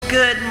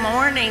Good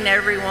morning,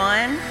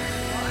 everyone.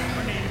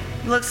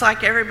 Looks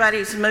like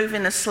everybody's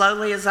moving as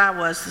slowly as I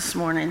was this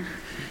morning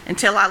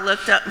until I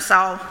looked up and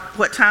saw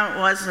what time it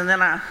was, and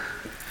then I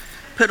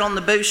put on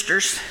the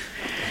boosters.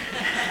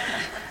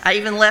 I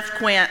even left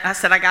Quint. I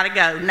said, I got to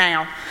go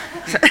now.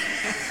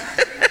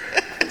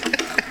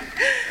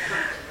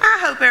 I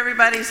hope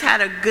everybody's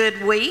had a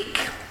good week.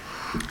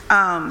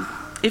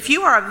 If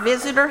you are a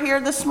visitor here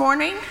this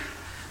morning,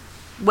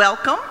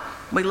 welcome.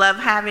 We love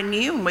having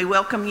you, and we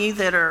welcome you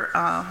that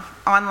are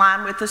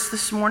online with us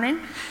this morning.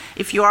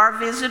 If you are a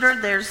visitor,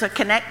 there's a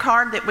Connect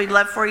card that we'd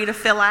love for you to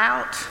fill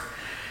out,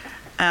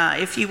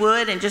 if you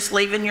would, and just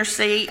leave in your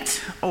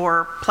seat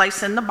or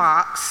place in the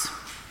box.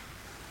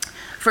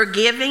 For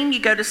giving,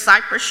 you go to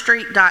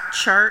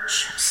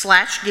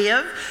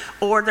cypressstreet.church/give,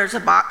 or there's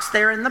a box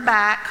there in the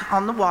back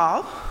on the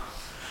wall,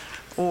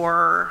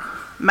 or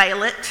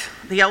mail it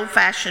the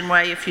old-fashioned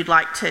way if you'd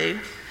like to.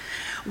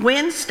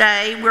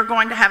 Wednesday, we're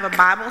going to have a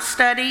Bible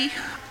study,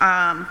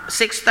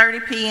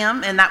 6:30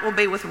 p.m., and that will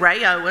be with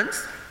Ray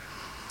Owens.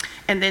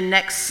 And then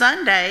next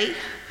Sunday,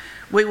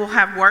 we will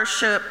have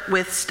worship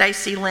with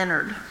Stacy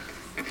Leonard.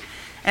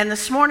 And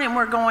this morning,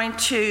 we're going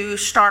to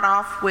start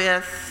off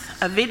with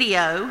a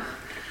video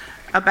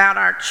about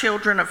our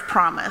Children of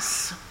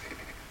Promise.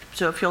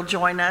 So if you'll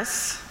join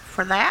us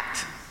for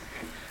that.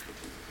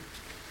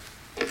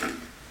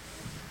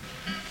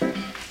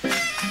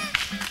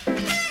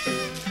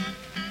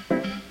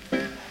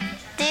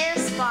 Dear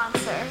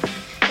sponsor,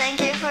 thank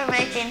you for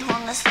making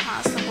wholeness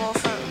possible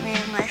for me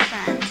and my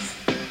friends.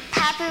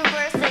 Happy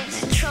birthday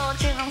to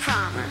Children of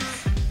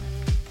Promise.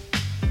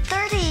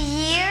 30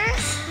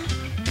 years?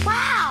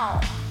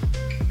 Wow!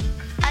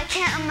 I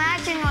can't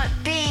imagine what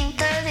being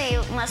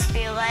 30 must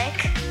be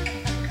like.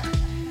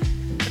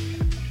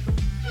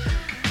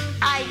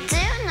 I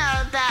do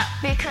know that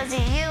because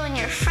of you and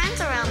your friends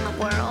around the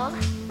world,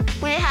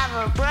 we have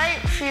a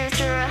bright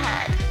future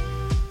ahead.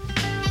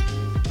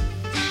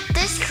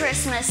 This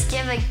Christmas,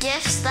 give a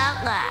gift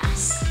that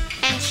lasts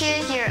and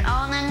choose your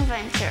own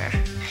adventure.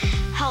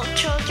 Help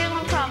Children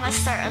of Promise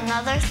start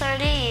another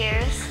 30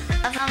 years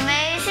of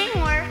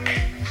amazing work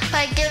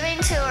by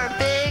giving to our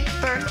big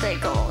birthday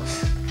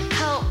goals.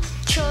 Help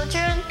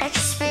children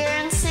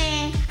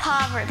experiencing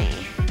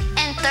poverty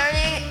in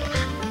 30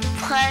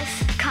 plus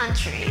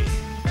countries.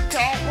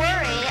 Don't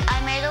worry, I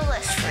made a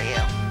list for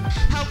you.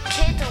 Help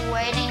kids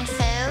awaiting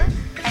food,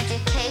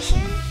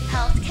 education,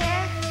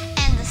 healthcare,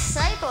 and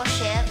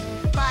discipleship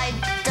by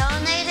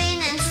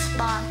donating and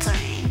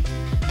sponsoring.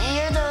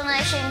 Your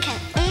donation can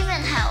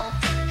even help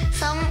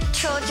some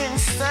children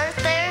start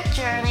their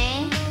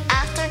journey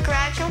after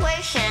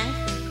graduation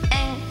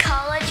in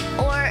college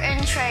or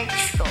in trade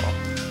school.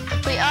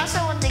 We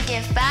also want to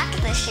give back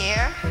this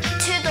year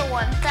to the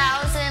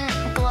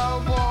 1,000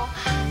 global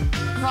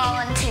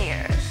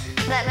volunteers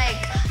that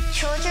make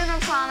Children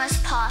of Promise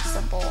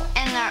possible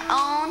in their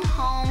own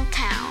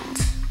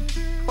hometowns.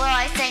 Well,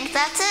 I think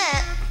that's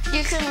it.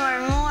 You can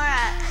learn more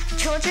at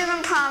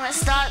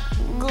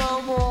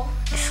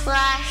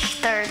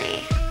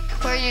childrenofpromise.global/30,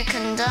 where you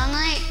can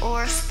donate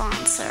or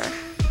sponsor.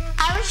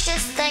 I was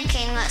just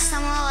thinking that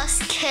some of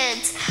us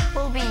kids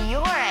will be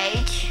your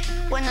age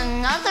when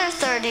another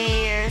 30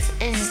 years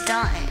is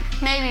done.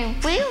 Maybe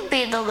we'll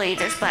be the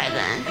leaders by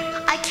then.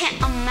 I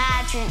can't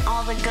imagine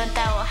all the good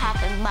that will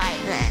happen by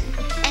then.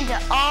 And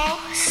it all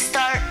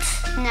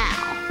starts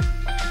now.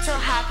 So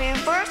happy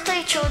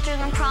birthday,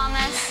 Children of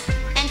Promise.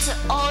 And to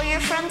all your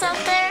friends out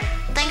there,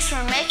 thanks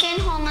for making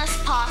wholeness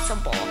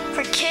possible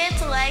for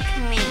kids like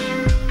me.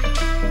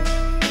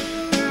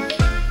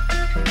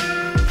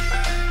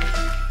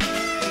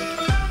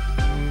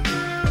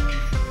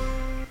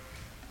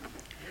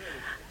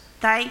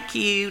 Thank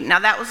you. Now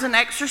that was an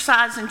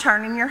exercise in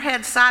turning your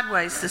head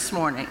sideways this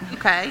morning,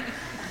 okay?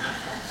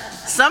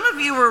 Some of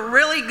you were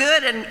really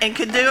good and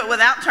could do it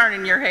without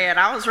turning your head.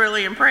 I was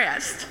really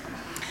impressed.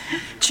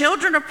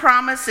 Children of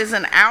Promise is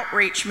an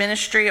outreach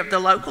ministry of the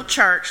local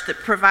church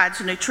that provides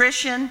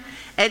nutrition,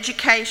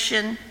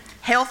 education,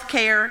 health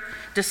care,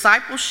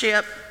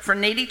 discipleship for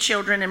needy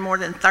children in more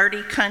than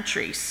 30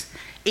 countries.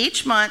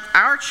 Each month,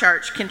 our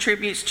church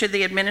contributes to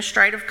the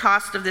administrative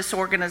cost of this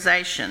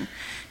organization.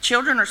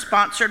 Children are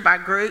sponsored by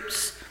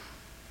groups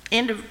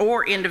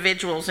or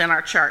individuals in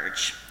our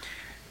church.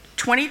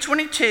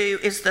 2022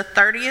 is the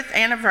 30th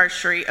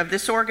anniversary of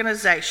this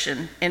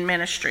organization in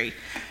ministry.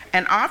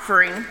 An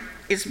offering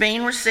is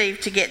being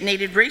received to get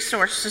needed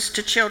resources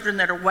to children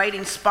that are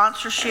waiting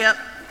sponsorship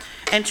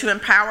and to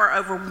empower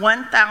over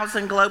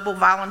 1,000 global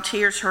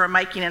volunteers who are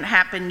making it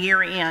happen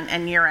year in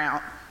and year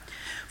out.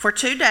 For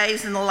 2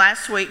 days in the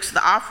last weeks,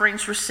 the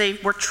offerings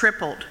received were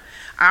tripled.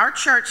 Our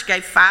church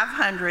gave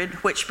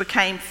 500, which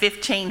became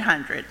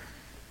 1,500.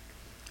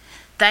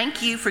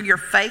 Thank you for your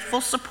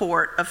faithful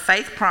support of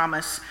Faith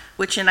Promise,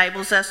 which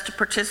enables us to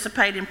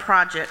participate in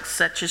projects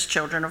such as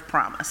Children of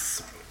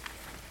Promise.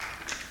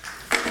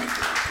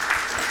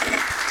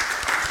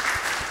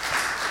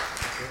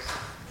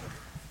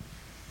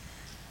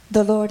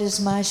 The Lord is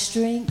my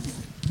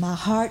strength, my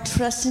heart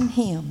trusts in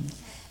him,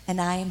 and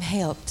I am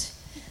helped.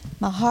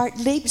 My heart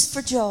leaps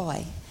for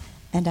joy,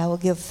 and I will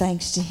give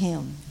thanks to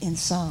him in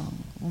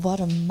song. What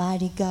a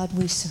mighty God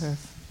we serve.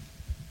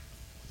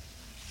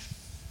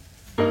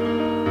 What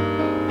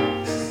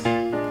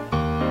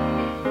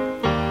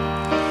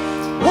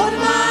a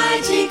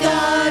mighty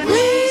God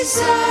we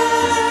serve.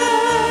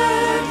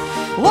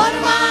 What a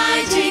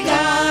mighty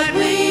God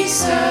we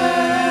serve.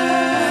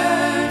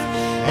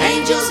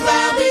 Angels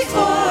bow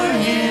before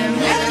him,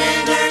 heaven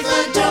and earth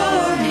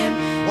adore him.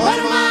 What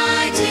a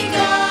mighty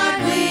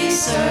God we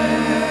serve.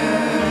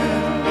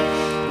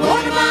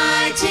 What a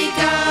mighty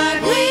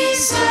God we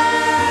serve.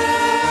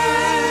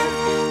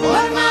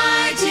 What a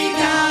mighty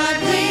God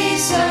we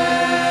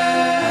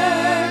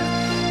serve.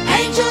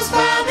 Angels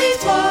bow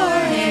before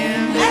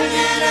him, heaven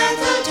and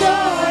earth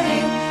adore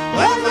him.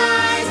 What a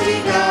mighty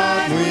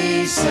God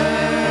we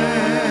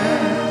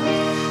serve.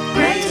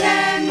 Great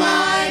and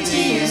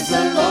mighty is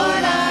the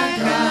Lord our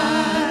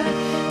God.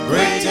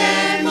 Great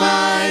and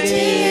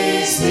mighty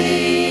is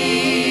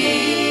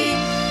he.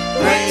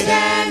 Great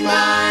and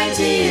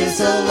mighty is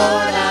the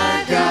Lord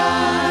our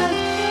God.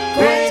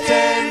 Great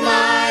and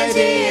mighty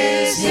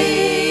is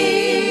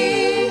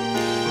he.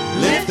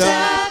 Lift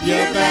up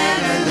your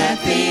banner, let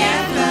the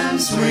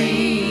anthems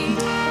ring.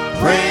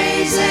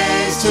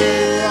 Praises to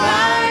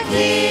our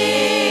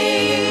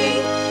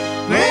King.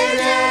 Great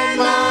and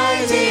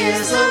mighty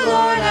is the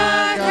Lord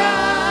our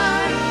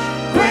God.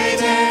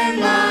 Great and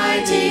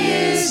mighty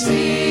is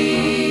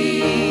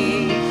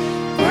he.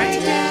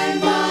 Great and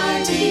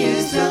mighty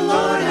is the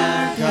Lord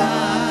our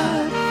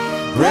God.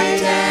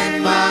 Great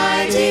and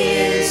mighty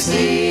is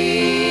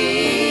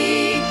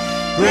he.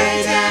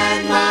 Great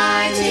and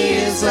mighty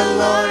is the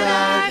Lord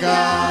our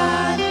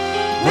God.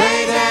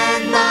 Great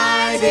and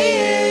mighty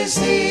is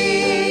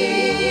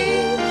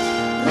he.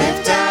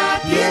 Lift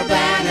up your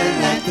banner,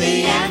 let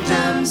the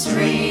anthems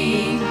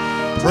ring.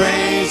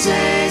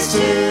 Praises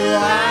to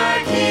our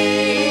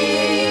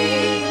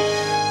King.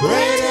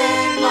 Great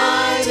and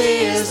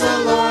mighty is the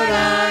Lord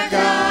our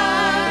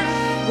God.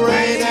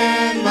 Great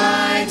and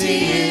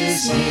mighty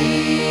is he.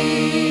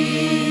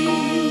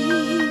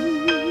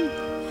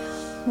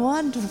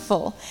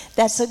 Wonderful.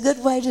 That's a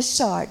good way to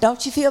start.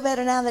 Don't you feel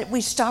better now that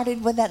we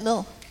started with that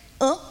little,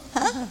 huh?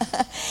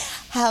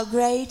 How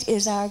great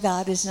is our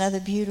God is another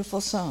beautiful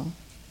song.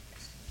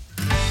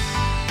 Would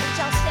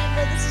y'all stand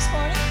with us this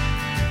morning?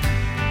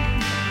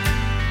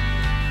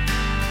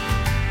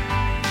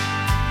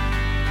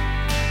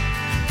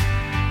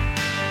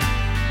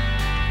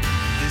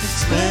 The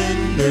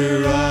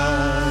splendor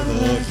of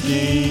a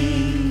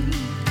king,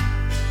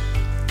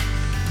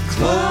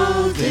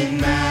 clothed in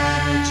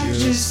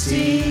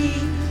majesty.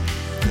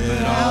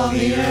 Let all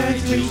the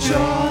earth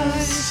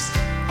rejoice,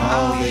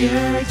 all the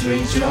earth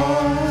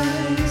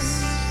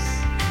rejoice.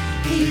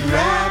 He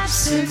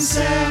wraps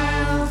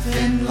himself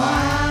in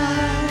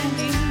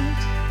light,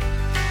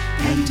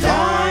 and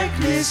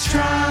darkness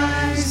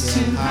tries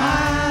to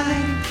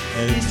hide.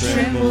 It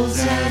trembles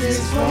at his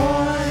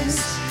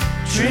voice,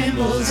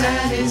 trembles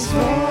at his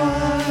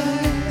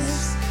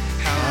voice.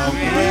 How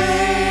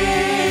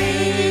great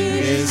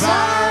is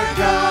our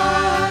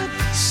God!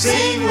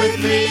 Sing with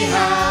me,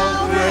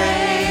 how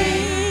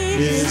great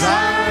is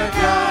our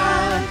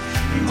God!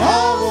 And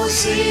all will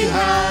see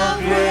how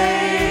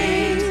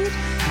great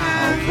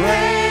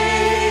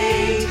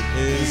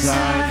is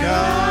our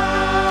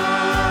God.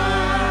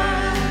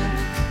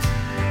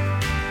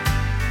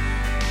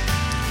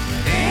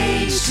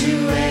 Age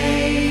to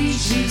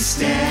age he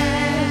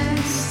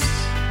stands,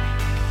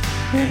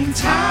 and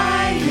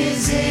time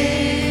is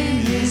in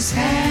his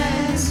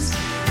hands.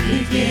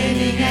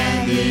 Beginning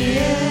and the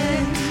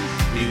end,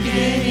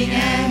 beginning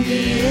and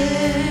the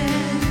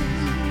end.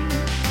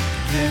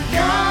 The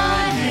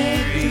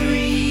Godhead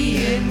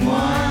three in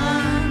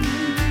one.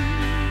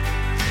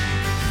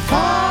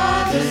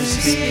 Father,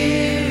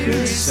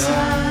 Spirit,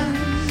 Son,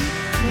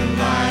 the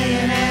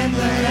Lion and the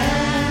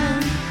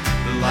Lamb,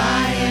 the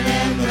Lion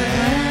and the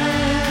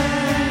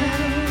Lamb.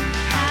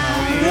 How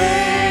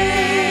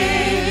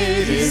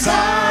great is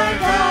our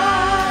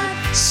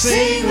God!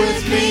 Sing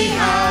with me,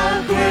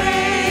 how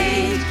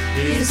great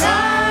is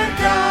our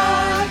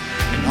God!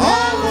 And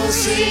all will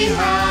see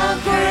how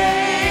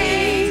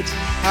great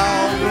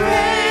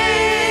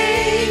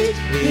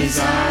is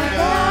our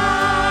God.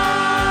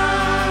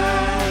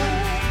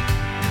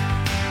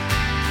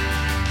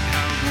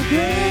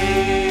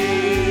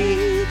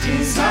 Great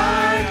is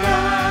our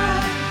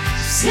God.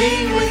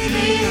 Sing with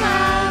me,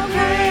 how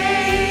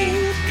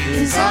great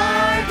is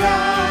our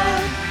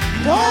God.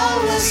 And all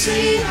will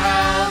see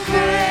how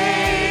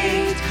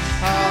great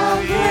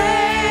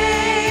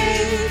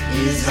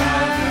is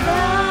our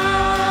God.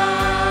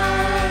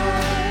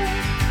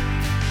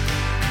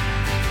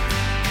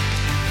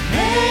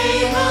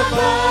 Name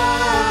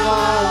above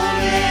all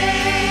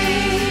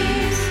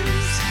names,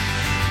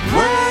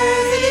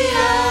 worthy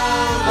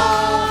of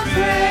all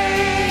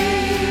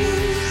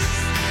praise.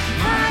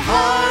 My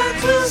heart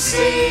will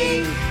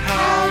sing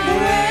how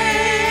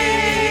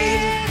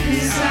great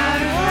is our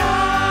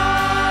God.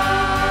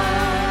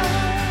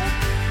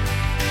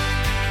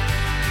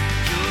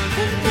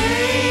 The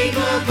name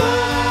above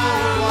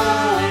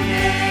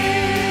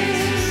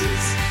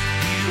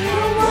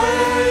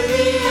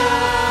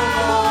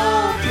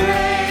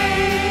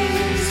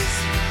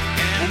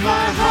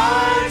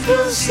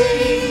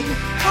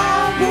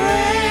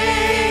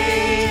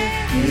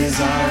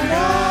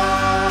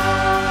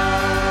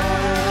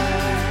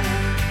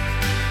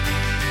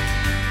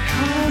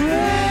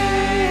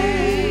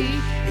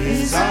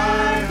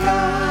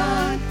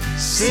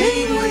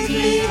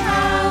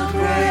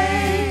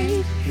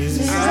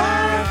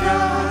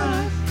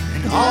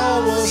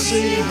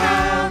see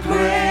how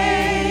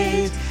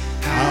great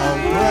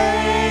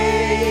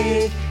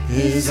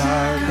is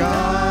our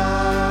God.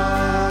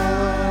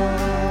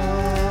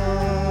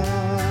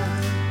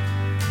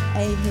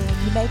 Amen.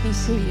 You may be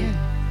seated.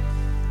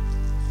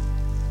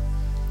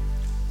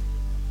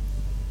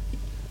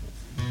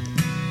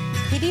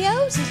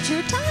 Videos, it's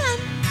your time.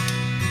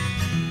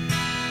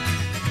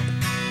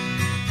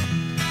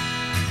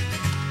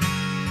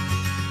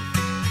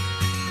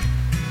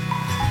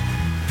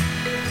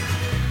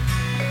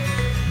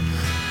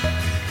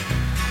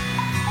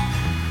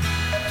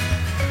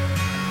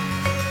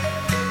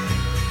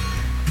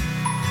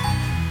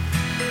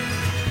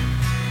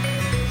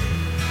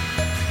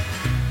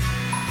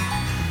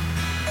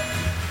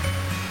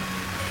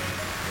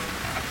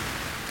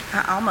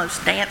 I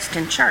almost danced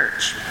in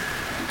church.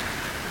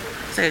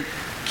 It's a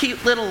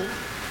cute little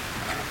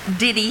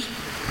ditty.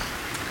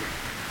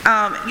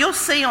 You'll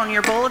see on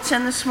your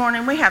bulletin this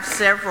morning, we have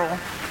several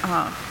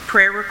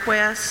prayer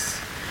requests.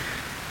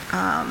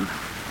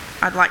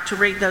 I'd like to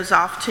read those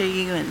off to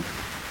you, and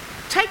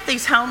take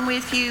these home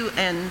with you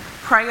and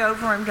pray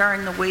over them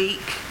during the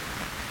week,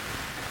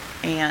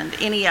 and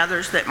any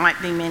others that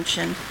might be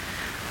mentioned.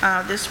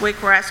 This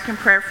week we're asking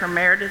prayer for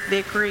Meredith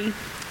Vickery,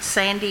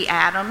 Sandy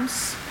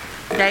Adams,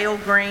 Dale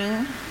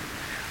Green,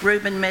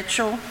 Reuben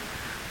Mitchell,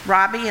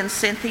 Robbie and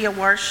Cynthia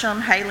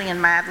Worsham, Haley and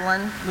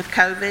Madeline with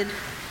COVID,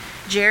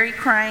 Jerry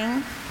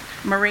Crane,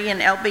 Marie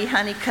and LB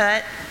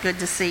Honeycutt, good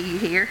to see you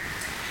here,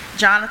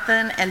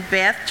 Jonathan and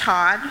Beth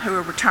Todd, who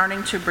are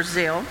returning to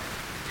Brazil,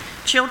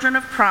 Children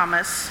of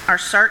Promise, our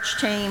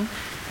search team,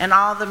 and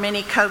all the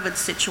many COVID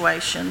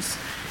situations.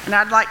 And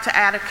I'd like to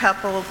add a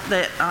couple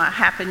that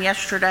happened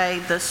yesterday.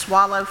 The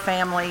Swallow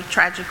family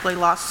tragically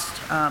lost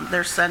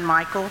their son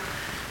Michael.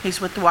 He's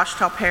with the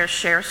Ouachita Parish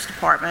Sheriff's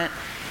Department.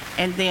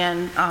 And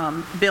then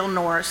Bill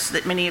Norris,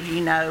 that many of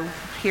you know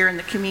here in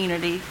the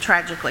community,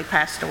 tragically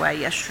passed away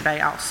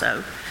yesterday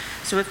also.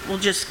 So if we'll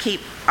just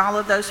keep all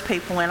of those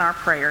people in our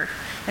prayer.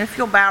 And if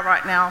you'll bow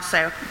right now, I'll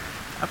say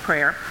a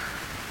prayer.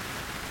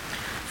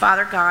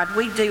 Father God,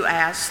 we do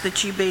ask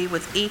that you be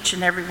with each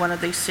and every one of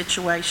these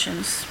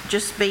situations.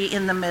 Just be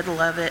in the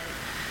middle of it.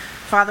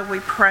 Father, we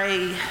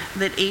pray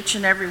that each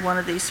and every one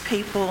of these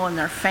people and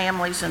their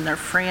families and their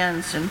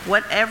friends and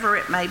whatever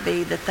it may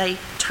be, that they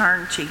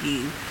turn to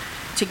you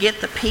to get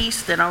the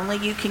peace that only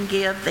you can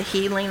give, the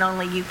healing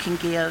only you can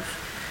give,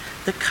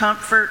 the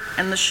comfort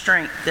and the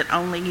strength that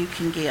only you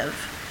can give.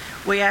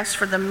 We ask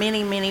for the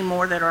many, many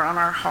more that are on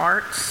our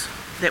hearts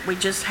that we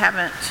just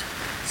haven't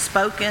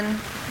spoken,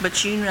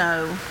 but you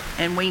know,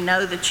 and we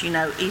know that you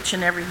know each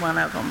and every one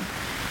of them.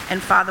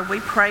 And Father, we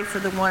pray for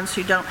the ones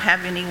who don't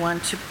have anyone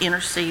to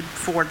intercede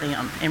for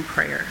them in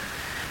prayer.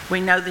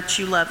 We know that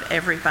you love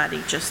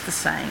everybody just the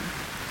same.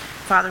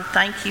 Father,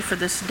 thank you for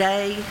this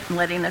day and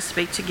letting us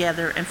be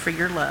together and for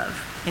your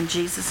love. In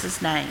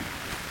Jesus' name,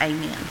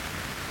 amen.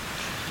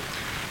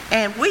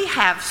 And we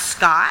have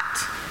Scott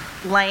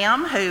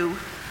Lamb, who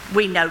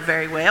we know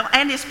very well,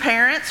 and his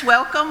parents.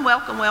 Welcome,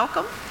 welcome,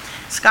 welcome.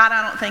 Scott,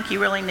 I don't think you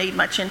really need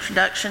much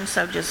introduction,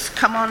 so just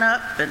come on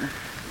up and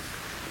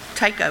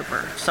take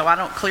over so I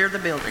don't clear the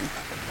building.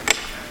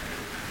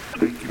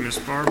 Thank you, Miss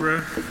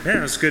Barbara.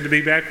 Yeah, it's good to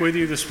be back with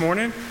you this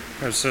morning.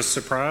 It was a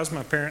surprise.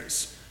 My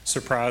parents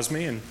surprised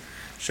me and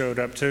showed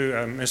up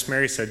too. Miss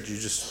Mary said, you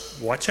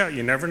just watch out.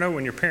 You never know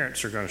when your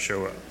parents are going to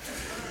show up.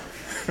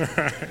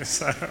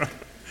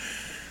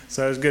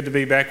 So it's good to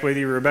be back with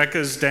you.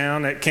 Rebecca's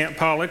down at Camp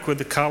Pollock with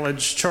the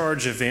College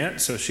Charge event,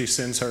 so she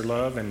sends her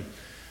love,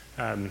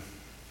 and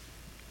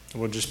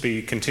we'll just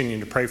be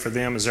continuing to pray for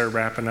them as they're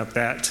wrapping up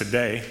that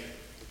today.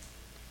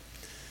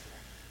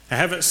 I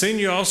haven't seen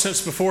you all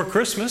since before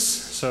Christmas,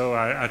 so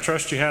I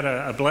trust you had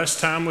a blessed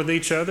time with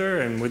each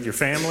other and with your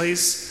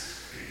families,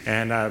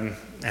 and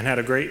had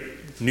a great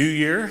New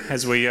Year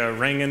as we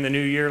rang in the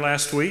New Year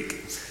last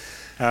week.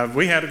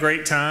 We had a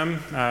great time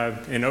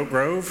in Oak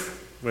Grove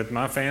with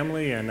my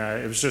family, and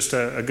it was just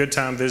a good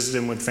time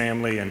visiting with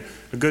family and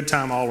a good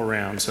time all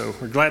around. So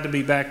we're glad to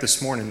be back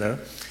this morning, though.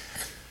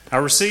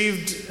 I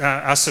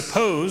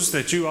suppose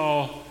that you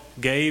all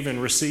gave and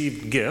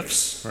received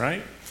gifts,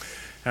 right?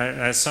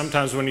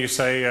 Sometimes when you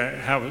say,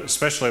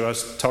 especially I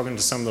was talking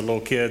to some of the little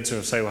kids who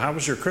will say, well, how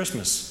was your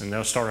Christmas? And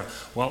they'll start,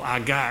 well, I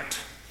got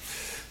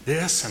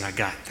this and I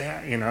got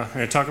that, and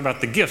they talk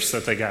about the gifts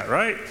that they got,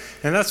 right?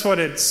 And that's what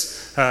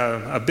it's,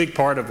 a big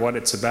part of what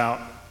it's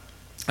about.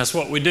 That's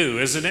what we do,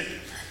 isn't it?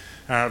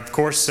 Of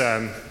course,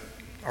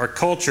 our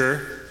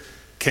culture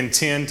can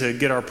tend to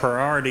get our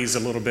priorities a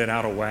little bit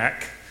out of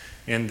whack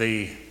in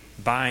the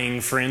buying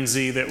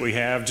frenzy that we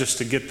have just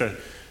to get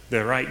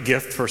the right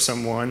gift for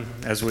someone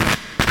as we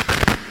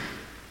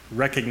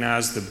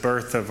recognize the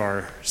birth of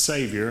our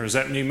Savior. Is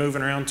that me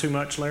moving around too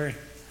much, Larry?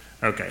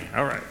 Okay,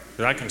 all right.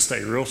 I can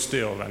stay real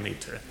still if I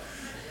need to.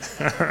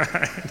 All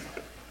right.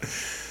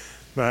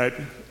 But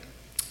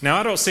now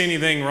I don't see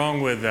anything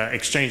wrong with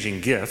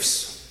exchanging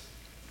gifts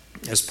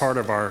as part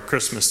of our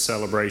Christmas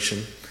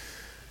celebration.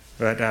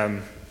 But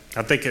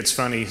I think it's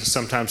funny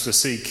sometimes to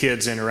see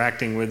kids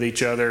interacting with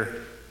each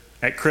other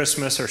at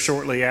Christmas or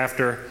shortly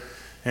after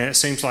And it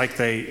seems like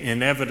they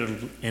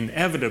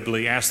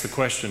inevitably ask the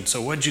question,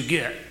 so what'd you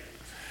get?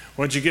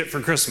 What'd you get for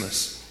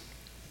Christmas?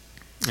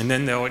 And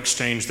then they'll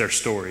exchange their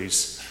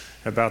stories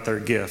about their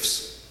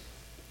gifts.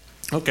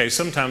 Okay,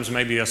 sometimes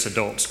maybe us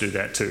adults do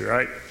that too,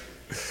 right?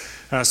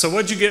 So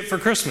what'd you get for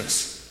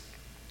Christmas?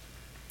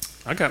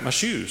 I got my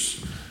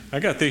shoes. I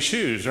got these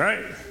shoes,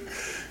 right?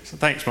 So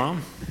thanks,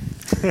 Mom.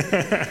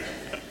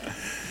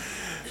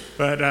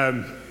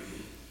 But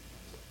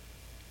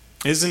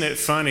isn't it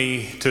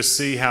funny to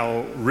see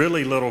how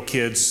really little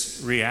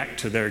kids react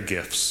to their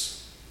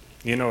gifts?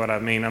 You know what I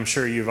mean? I'm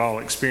sure you've all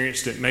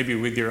experienced it, maybe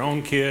with your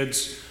own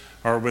kids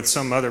or with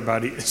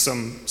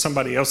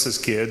somebody else's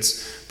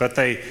kids, but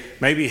they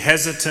maybe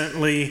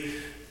hesitantly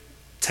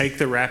take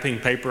the wrapping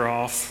paper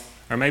off,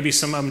 or maybe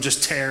some of them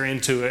just tear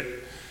into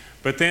it.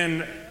 But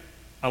then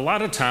a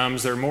lot of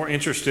times they're more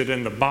interested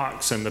in the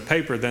box and the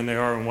paper than they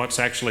are in what's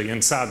actually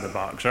inside the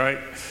box, right?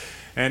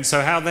 And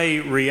so how they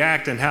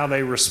react and how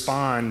they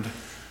respond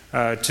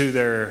to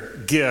their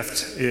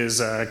gift is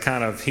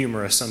kind of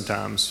humorous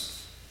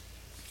sometimes.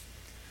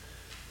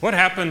 What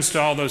happens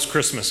to all those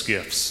Christmas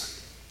gifts?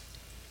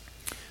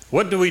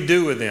 What do we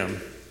do with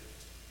them?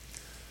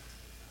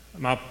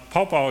 My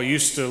pawpaw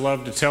used to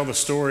love to tell the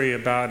story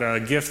about a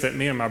gift that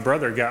me and my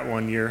brother got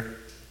one year.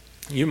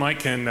 You might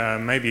can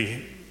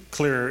maybe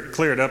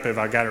clear it up if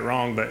I got it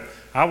wrong, but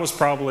I was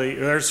probably,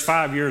 there's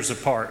 5 years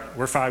apart.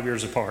 We're 5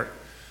 years apart.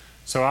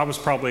 So I was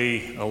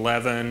probably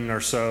 11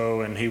 or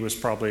so, and he was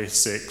probably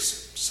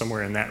 6,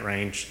 somewhere in that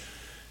range.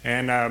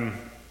 And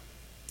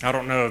I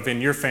don't know if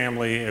in your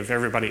family, if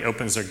everybody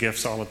opens their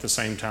gifts all at the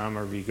same time,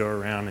 or if you go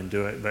around and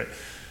do it,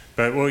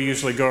 but we'll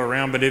usually go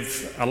around. But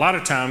if a lot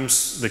of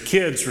times the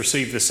kids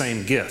receive the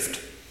same gift.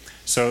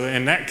 So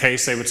in that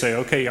case, they would say,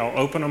 okay, y'all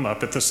open them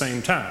up at the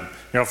same time.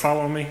 Y'all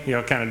follow me?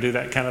 Y'all kind of do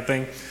that kind of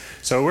thing.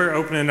 So we're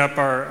opening up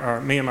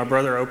me and my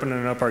brother are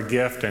opening up our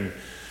gift, and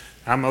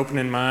I'm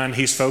opening mine.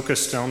 He's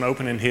focused on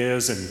opening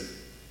his,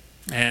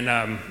 and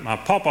my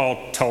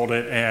pawpaw told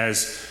it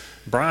as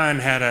Brian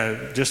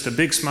had just a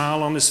big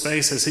smile on his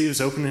face as he was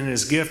opening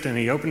his gift, and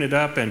he opened it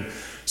up and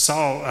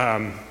saw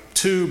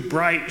 2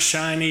 bright,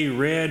 shiny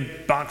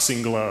red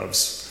boxing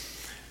gloves.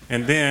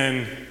 And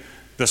then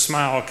the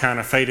smile kind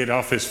of faded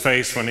off his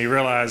face when he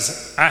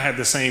realized I had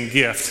the same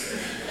gift.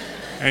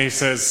 And he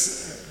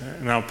says,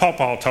 now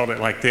pawpaw told it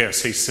like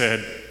this. He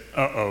said,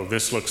 uh-oh,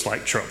 this looks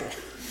like trouble.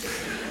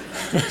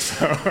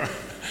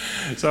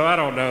 So I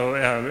don't know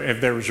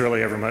if there was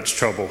really ever much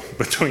trouble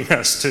between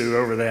us two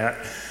over that.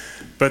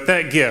 But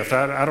that gift,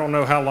 I don't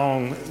know how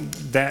long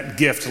that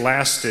gift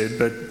lasted,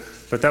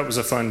 but that was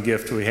a fun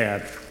gift we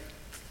had.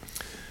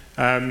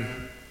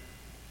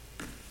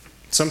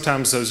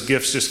 Sometimes those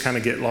gifts just kind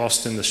of get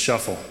lost in the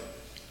shuffle.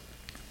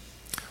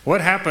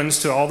 What happens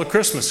to all the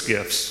Christmas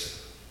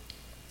gifts?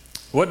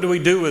 What do we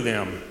do with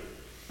them?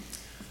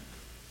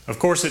 Of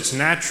course, it's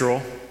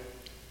natural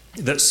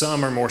that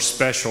some are more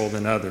special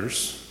than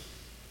others.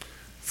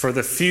 For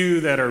the few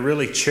that are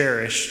really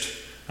cherished,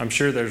 I'm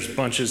sure there's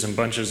bunches and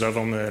bunches of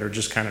them that are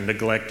just kind of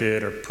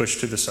neglected or pushed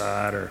to the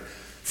side or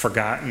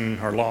forgotten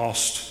or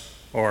lost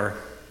or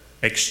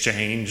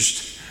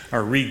exchanged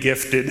or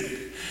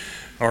regifted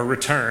or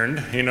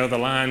returned. You know, the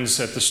lines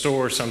at the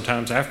store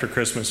sometimes after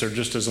Christmas are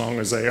just as long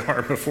as they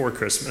are before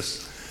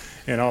Christmas,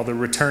 and all the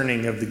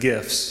returning of the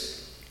gifts.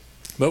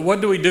 But what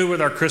do we do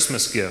with our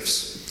Christmas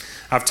gifts?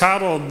 I've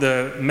titled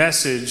the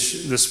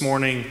message this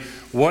morning,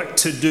 What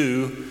to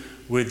Do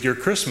with Your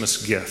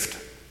Christmas Gift.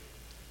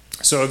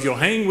 So if you'll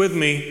hang with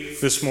me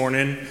this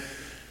morning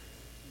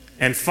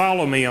and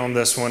follow me on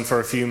this one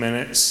for a few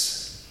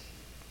minutes,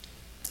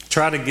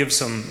 try to give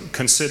some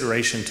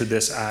consideration to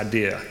this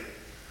idea.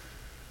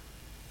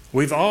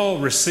 We've all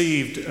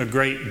received a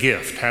great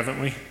gift, haven't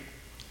we?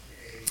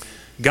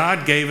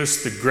 God gave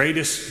us the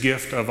greatest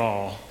gift of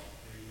all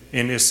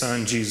in His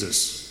Son,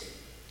 Jesus.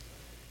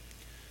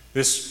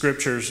 This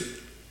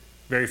scripture's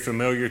very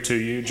familiar to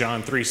you,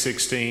 John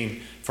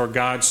 3:16. For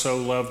God so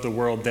loved the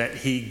world that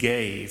He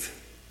gave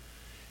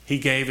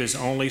His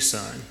only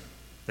Son,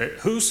 that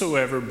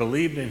whosoever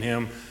believed in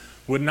Him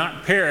would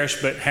not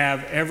perish but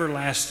have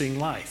everlasting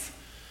life.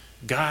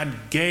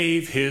 God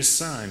gave His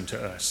Son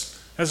to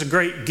us. That's a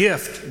great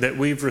gift that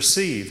we've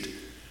received.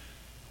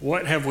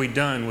 What have we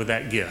done with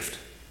that gift?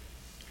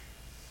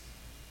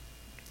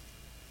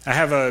 I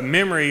have a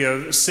memory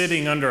of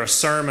sitting under a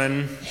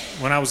sermon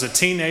when I was a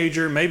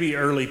teenager, maybe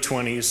early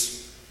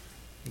 20s.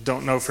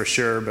 Don't know for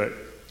sure,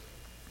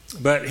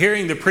 but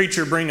hearing the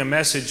preacher bring a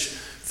message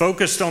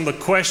focused on the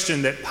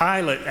question that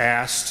Pilate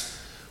asked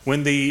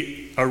when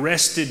the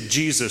arrested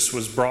Jesus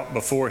was brought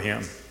before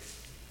him.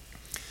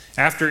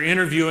 After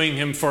interviewing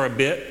him for a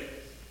bit,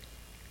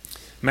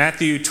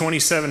 Matthew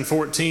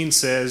 27:14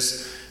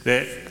 says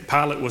that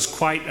Pilate was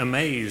quite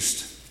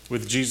amazed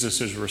with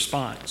Jesus'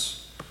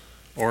 response,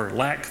 or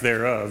lack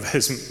thereof,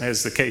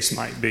 as the case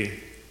might be.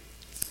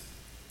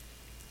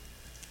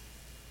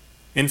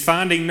 In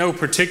finding no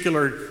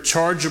particular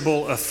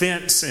chargeable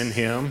offense in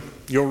him,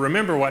 you'll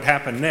remember what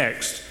happened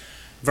next.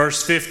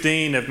 Verse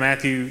 15 of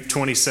Matthew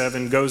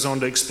 27 goes on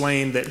to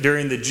explain that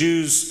during the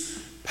Jews'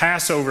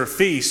 Passover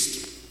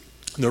feast,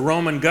 the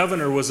Roman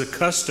governor was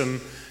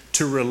accustomed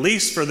to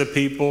release for the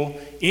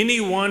people any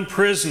one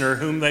prisoner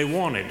whom they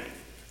wanted.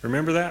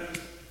 Remember that?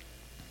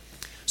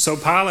 So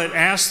Pilate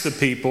asked the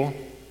people,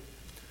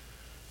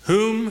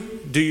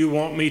 "Whom do you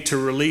want me to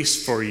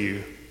release for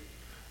you,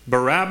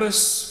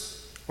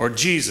 Barabbas or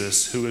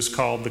Jesus, who is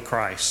called the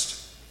Christ?"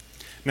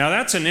 Now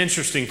that's an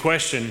interesting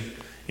question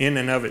in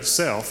and of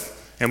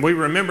itself, and we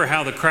remember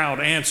how the crowd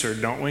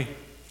answered, don't we?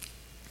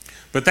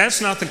 But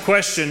that's not the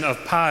question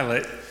of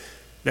Pilate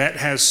that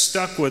has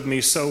stuck with me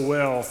so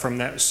well from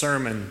that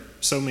sermon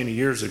so many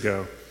years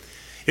ago.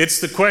 It's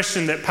the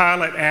question that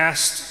Pilate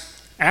asked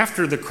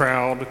after the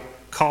crowd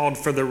called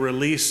for the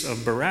release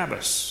of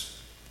Barabbas.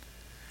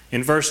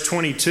 In verse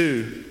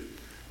 22,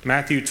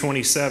 Matthew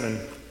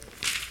 27,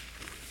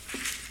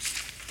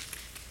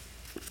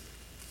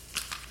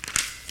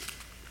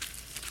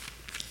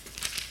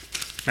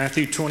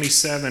 Matthew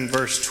 27,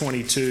 verse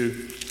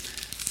 22,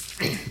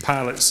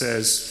 Pilate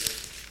says,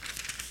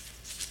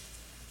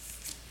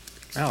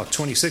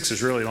 26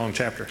 is a really long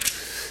chapter.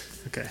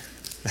 Okay.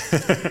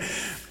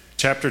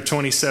 Chapter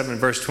 27,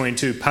 verse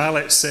 22,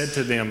 Pilate said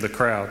to them, the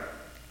crowd,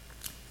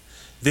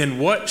 "Then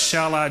what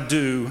shall I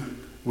do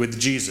with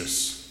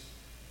Jesus,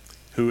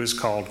 who is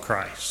called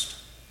Christ?"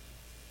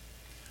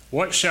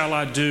 What shall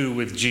I do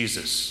with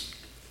Jesus?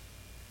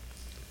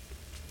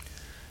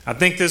 I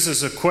think this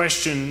is a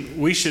question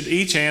we should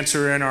each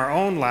answer in our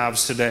own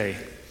lives today.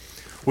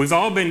 We've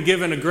all been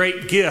given a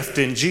great gift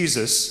in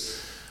Jesus.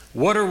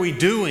 What are we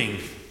doing?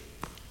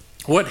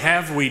 What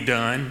have we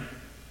done?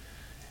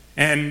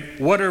 And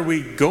what are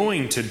we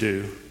going to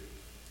do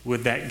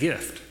with that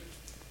gift?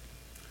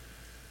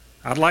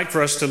 I'd like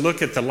for us to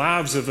look at the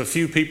lives of a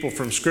few people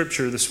from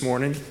Scripture this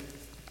morning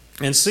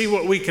and see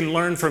what we can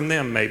learn from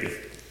them maybe,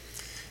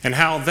 and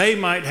how they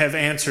might have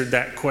answered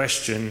that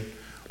question,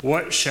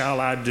 what shall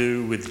I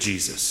do with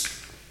Jesus?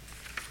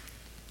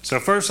 So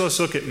first let's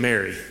look at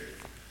Mary.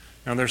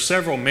 Now there's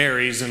several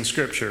Marys in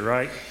Scripture,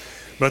 right?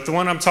 But the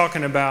one I'm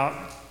talking about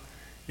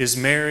is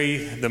Mary,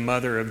 the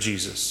mother of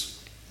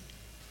Jesus.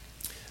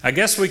 I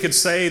guess we could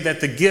say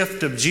that the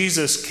gift of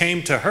Jesus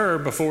came to her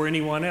before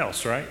anyone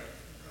else, right?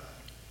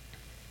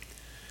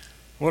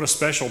 What a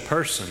special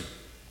person.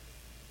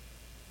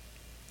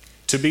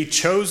 To be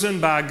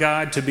chosen by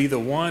God to be the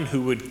one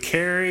who would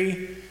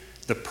carry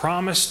the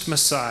promised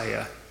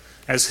Messiah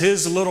as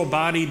his little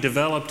body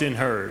developed in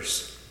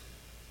hers.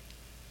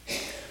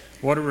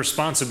 What a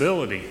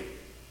responsibility.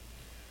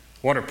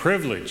 What a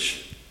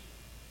privilege.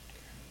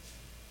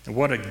 And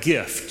what a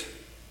gift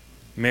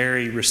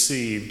Mary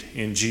received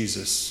in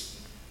Jesus.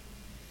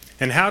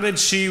 And how did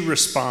she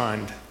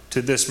respond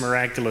to this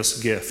miraculous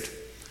gift?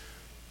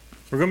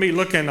 We're going to be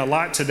looking a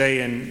lot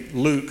today in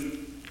Luke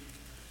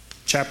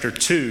chapter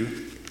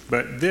 2,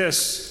 but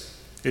this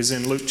is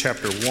in Luke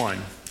chapter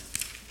 1.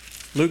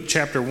 Luke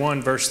chapter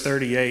 1, verse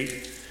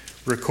 38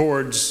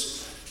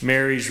 records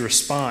Mary's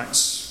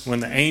response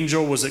when the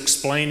angel was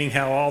explaining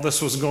how all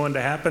this was going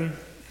to happen.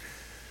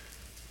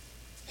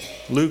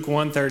 Luke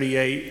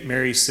 1:38,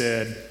 Mary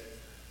said,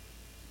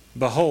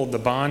 "Behold, the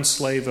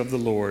bondslave of the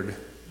Lord,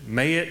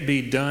 may it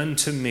be done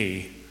to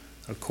me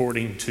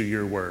according to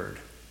your word."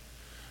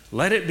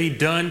 Let it be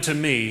done to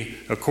me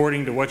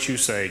according to what you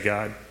say,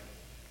 God.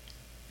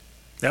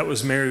 That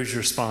was Mary's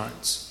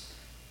response.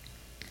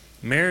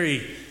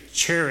 Mary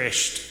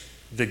cherished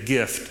the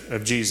gift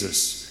of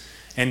Jesus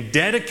and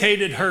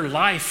dedicated her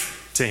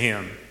life to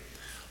him,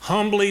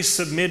 humbly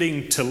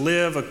submitting to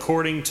live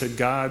according to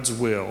God's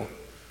will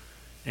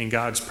and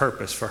God's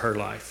purpose for her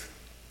life.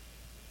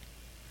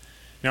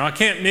 Now, I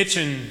can't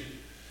mention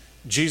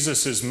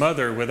Jesus'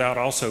 mother without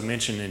also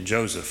mentioning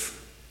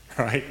Joseph,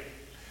 right?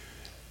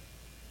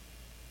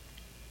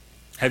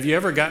 Have you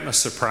ever gotten a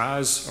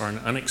surprise or an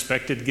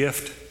unexpected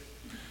gift?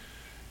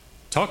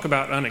 Talk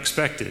about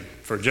unexpected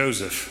for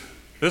Joseph.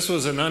 This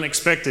was an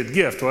unexpected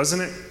gift,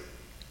 wasn't it?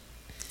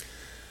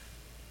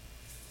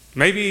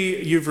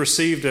 Maybe you've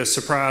received a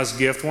surprise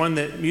gift, one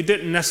that you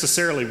didn't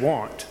necessarily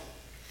want,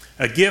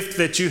 a gift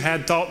that you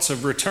had thoughts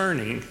of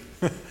returning.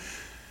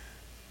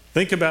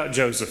 Think about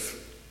Joseph.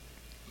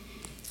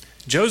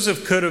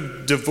 Joseph could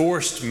have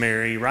divorced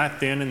Mary right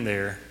then and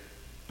there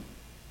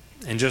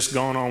and just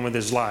gone on with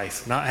his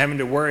life, not having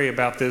to worry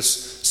about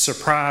this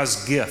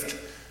surprise gift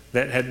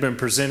that had been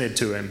presented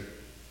to him.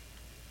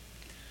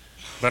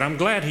 But I'm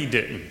glad he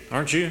didn't,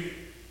 aren't you?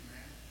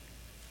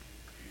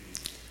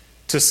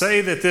 To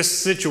say that this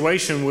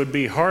situation would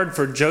be hard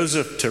for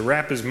Joseph to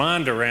wrap his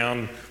mind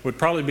around would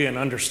probably be an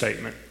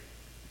understatement.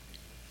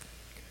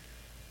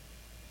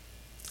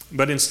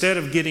 But instead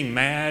of getting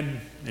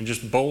mad and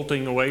just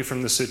bolting away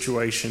from the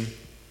situation,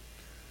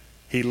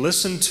 he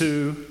listened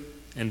to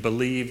and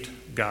believed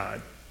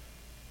God.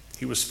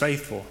 He was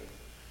faithful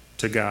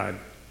to God.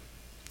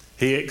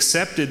 He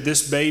accepted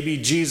this baby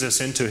Jesus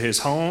into his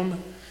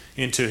home,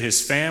 into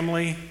his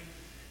family,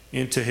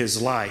 into his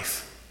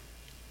life.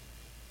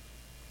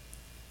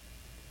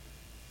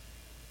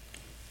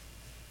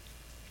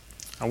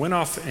 I went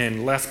off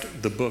and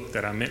left the book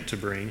that I meant to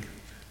bring,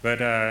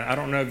 but I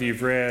don't know if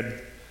you've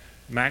read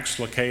Max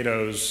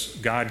Lucado's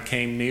God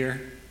Came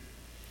Near,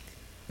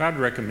 I'd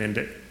recommend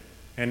it.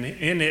 And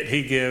in it,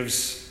 he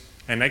gives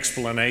an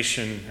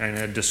explanation and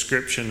a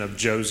description of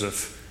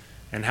Joseph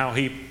and how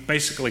he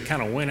basically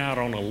kind of went out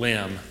on a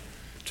limb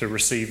to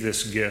receive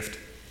this gift.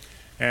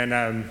 And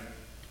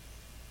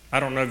I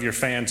don't know if you're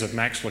fans of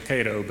Max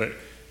Lucado, but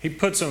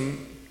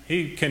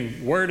he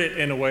can word it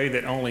in a way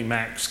that only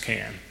Max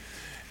can.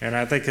 And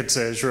I think it's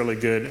really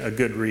a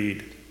good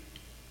read.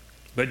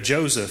 But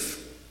Joseph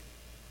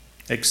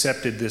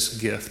accepted this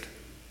gift.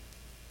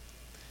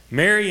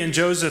 Mary and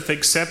Joseph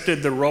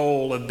accepted the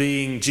role of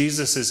being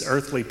Jesus'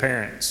 earthly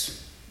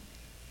parents.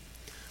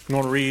 I'm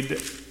going to read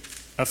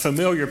a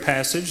familiar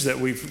passage that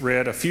we've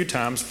read a few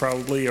times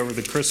probably over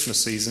the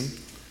Christmas season.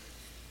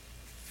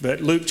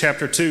 But Luke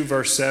chapter 2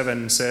 verse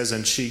 7 says,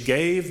 "And she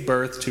gave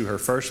birth to her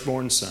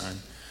firstborn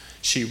son.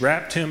 She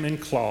wrapped him in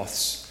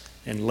cloths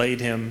and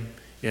laid him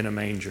in a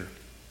manger."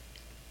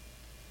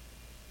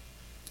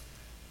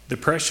 The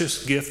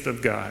precious gift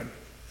of God,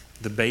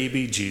 the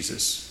baby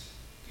Jesus,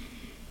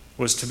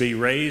 was to be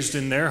raised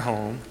in their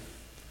home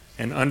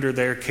and under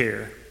their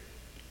care.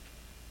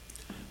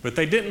 But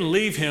they didn't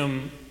leave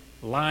him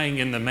lying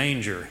in the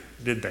manger,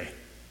 did they?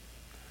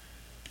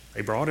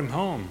 They brought him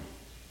home.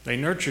 They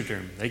nurtured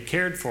him. They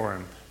cared for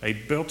him. They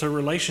built a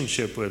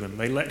relationship with him.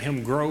 They let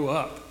him grow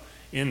up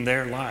in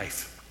their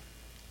life.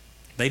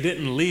 They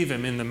didn't leave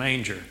him in the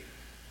manger,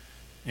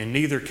 and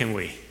neither can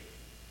we.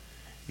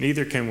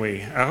 Neither can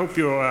we. I hope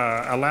you'll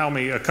allow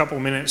me a couple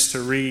minutes to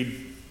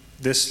read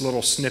this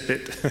little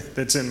snippet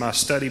that's in my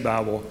study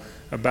Bible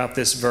about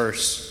this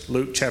verse,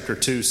 Luke chapter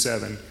 2,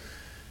 7.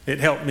 It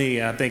helped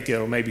me. I think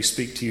it'll maybe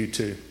speak to you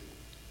too.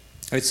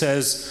 It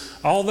says,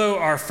 "Although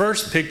our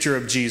first picture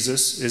of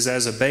Jesus is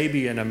as a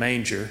baby in a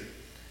manger,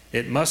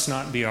 it must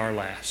not be our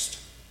last.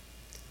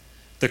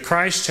 The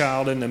Christ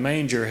child in the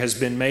manger has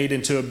been made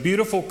into a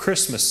beautiful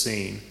Christmas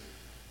scene,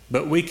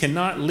 but we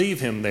cannot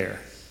leave him there.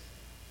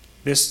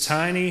 This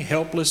tiny,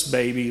 helpless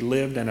baby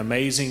lived an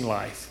amazing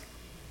life,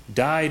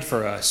 died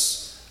for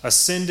us,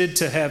 ascended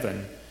to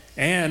heaven,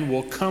 and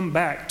will come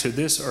back to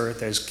this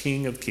earth as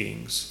King of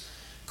Kings.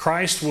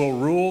 Christ will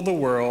rule the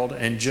world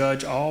and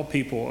judge all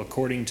people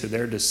according to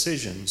their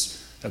decisions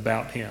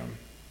about him.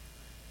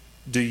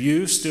 Do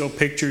you still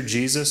picture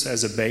Jesus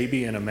as a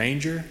baby in a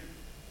manger,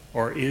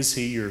 or is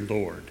he your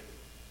Lord?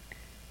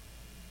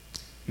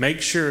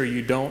 Make sure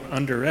you don't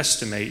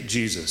underestimate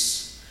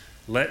Jesus.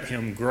 Let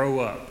him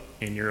grow up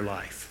in your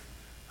life."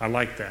 I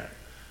like that.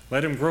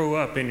 Let him grow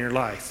up in your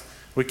life.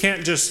 We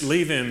can't just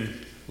leave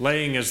him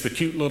laying as the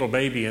cute little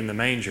baby in the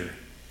manger,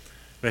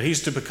 but he's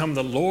to become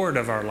the Lord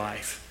of our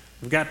life.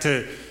 We've got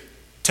to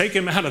take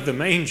him out of the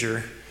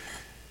manger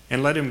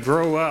and let him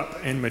grow up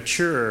and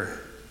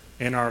mature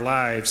in our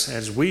lives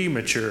as we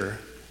mature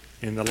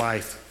in the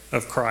life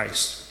of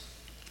Christ.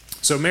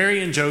 So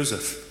Mary and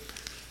Joseph.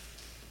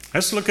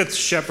 Let's look at the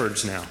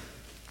shepherds now.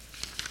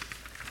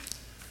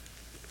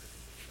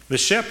 The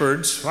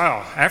shepherds,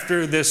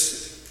 after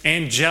this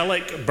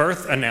angelic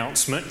birth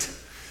announcement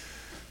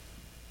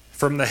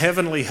from the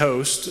heavenly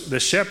host, the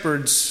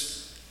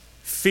shepherds'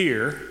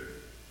 fear,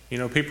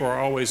 people are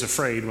always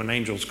afraid when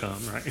angels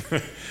come,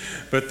 right?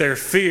 But their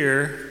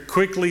fear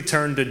quickly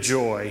turned to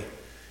joy,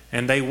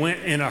 and they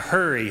went in a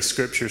hurry,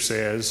 Scripture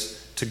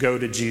says, to go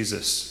to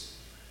Jesus,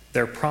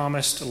 their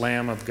promised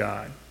Lamb of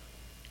God.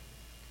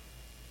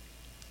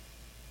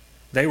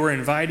 They were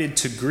invited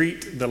to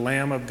greet the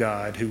Lamb of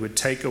God who would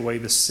take away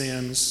the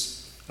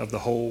sins of the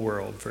whole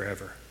world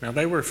forever. Now,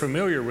 they were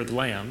familiar with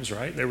lambs,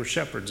 right? They were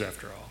shepherds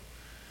after all.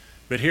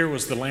 But here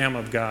was the Lamb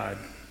of God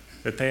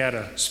that they had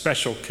a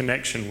special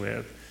connection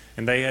with,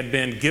 and they had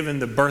been given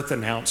the birth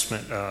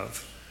announcement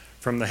of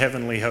from the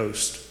heavenly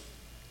host.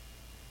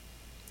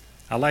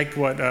 I like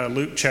what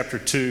Luke chapter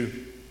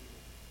 2,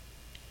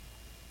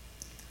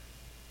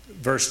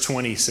 verse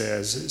 20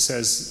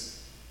 says.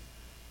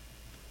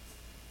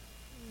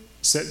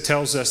 It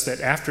tells us that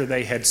after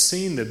they had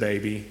seen the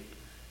baby,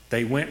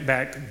 they went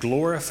back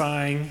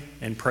glorifying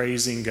and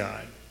praising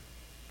God.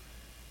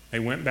 They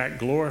went back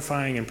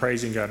glorifying and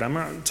praising God. I'm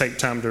not going to take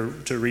time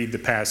to read the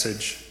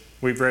passage.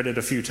 We've read it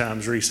a few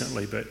times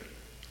recently, but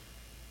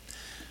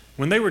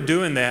when they were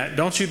doing that,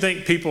 don't you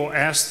think people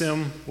asked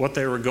them what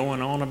they were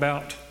going on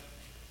about?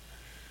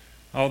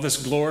 All this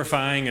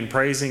glorifying and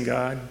praising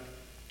God.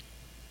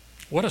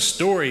 What a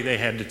story they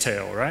had to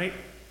tell, right?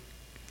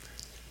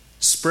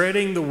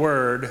 Spreading the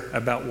word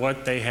about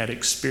what they had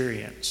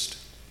experienced.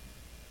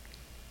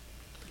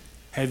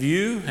 Have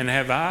you and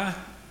have I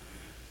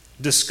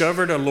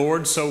discovered a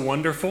Lord so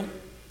wonderful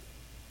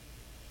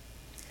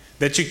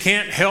that you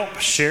can't help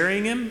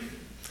sharing him?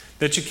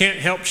 That you can't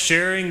help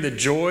sharing the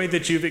joy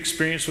that you've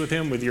experienced with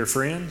him with your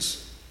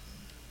friends?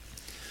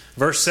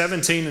 Verse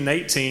 17 and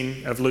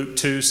 18 of Luke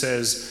 2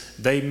 says,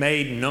 they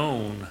made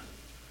known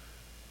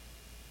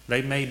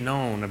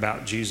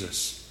about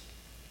Jesus.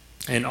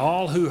 And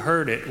all who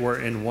heard it were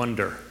in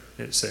wonder,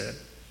 it said.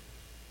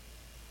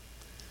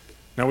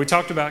 Now, we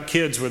talked about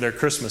kids with their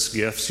Christmas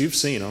gifts. You've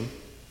seen them,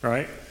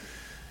 right?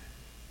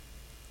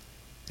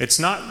 It's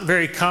not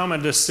very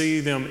common to see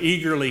them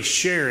eagerly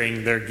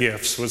sharing their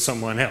gifts with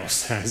someone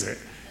else, is it?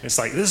 It's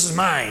like, this is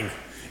mine.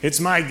 It's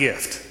my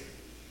gift.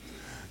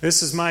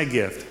 This is my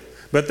gift.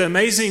 But the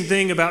amazing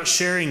thing about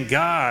sharing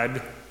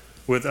God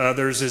with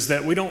others is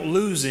that we don't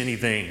lose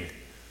anything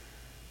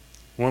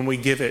when we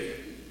give it,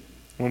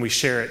 when we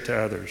share it to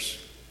others.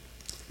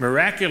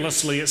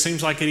 Miraculously, it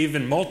seems like it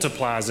even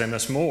multiplies in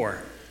us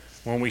more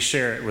when we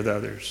share it with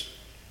others.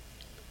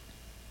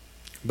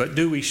 But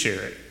do we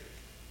share it?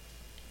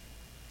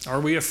 Are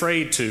we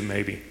afraid to,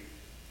 maybe?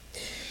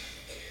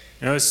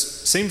 It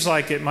seems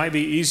like it might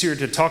be easier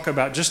to talk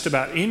about just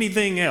about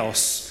anything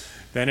else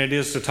than it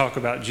is to talk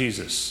about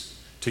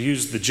Jesus, to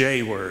use the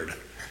J word,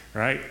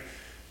 right?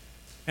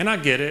 And I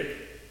get it.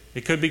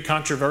 It could be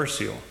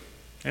controversial,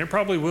 and it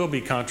probably will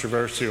be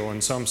controversial in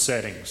some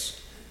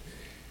settings.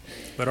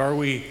 But are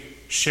we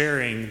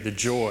sharing the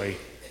joy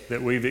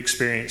that we've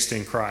experienced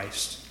in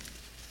Christ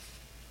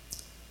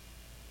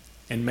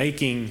and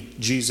making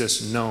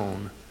Jesus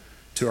known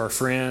to our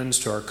friends,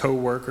 to our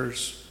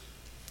co-workers?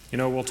 You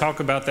know, we'll talk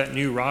about that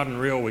new rod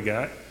and reel we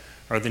got,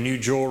 or the new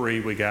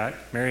jewelry we got.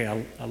 Mary,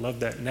 I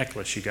love that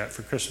necklace you got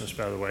for Christmas,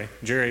 by the way.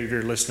 Jerry, if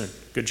you're listening,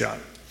 good job.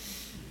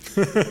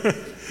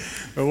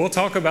 But we'll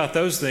talk about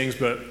those things,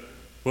 but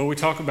will we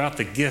talk about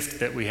the gift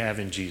that we have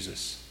in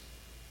Jesus?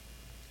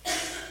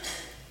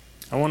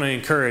 I want to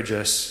encourage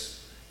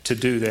us to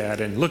do that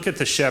and look at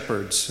the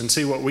shepherds and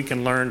see what we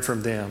can learn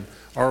from them.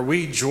 Are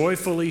we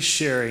joyfully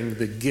sharing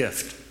the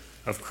gift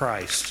of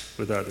Christ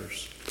with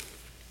others?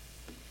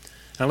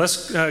 Now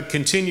let's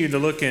continue to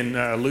look in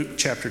Luke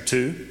chapter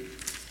 2.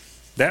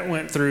 That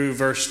went through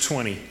verse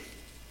 20.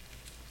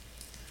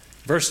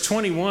 Verse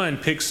 21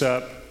 picks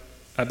up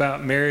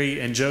about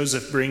Mary and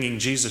Joseph bringing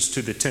Jesus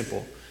to the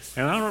temple.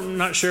 And I'm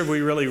not sure if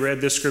we really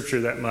read this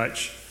scripture that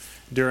much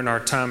during our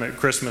time at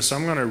Christmas, so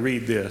I'm going to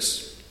read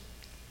this.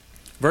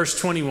 Verse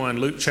 21,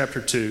 Luke chapter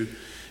 2.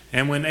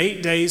 And when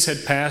 8 days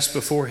had passed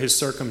before his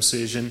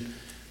circumcision,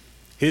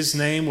 his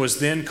name was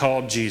then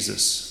called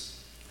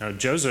Jesus. Now,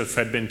 Joseph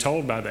had been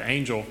told by the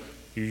angel,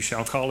 you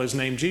shall call his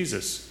name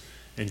Jesus.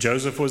 And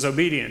Joseph was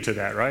obedient to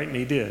that, right? And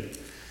he did. He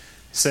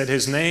said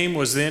his name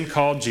was then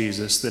called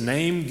Jesus, the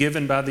name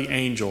given by the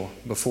angel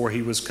before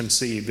he was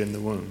conceived in the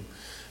womb.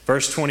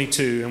 Verse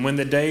 22, and when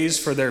the days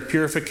for their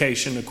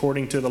purification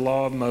according to the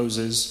law of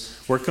Moses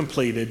were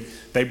completed,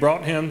 they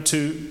brought him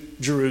to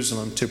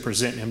Jerusalem to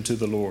present him to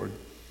the Lord.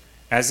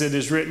 As it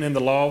is written in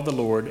the law of the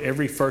Lord,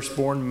 every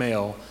firstborn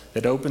male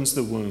that opens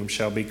the womb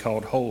shall be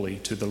called holy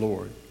to the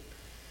Lord.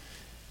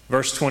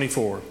 Verse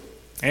 24,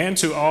 and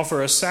to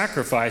offer a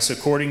sacrifice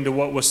according to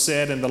what was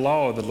said in the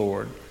law of the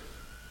Lord,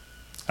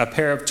 a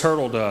pair of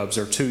turtle doves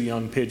or 2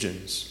 young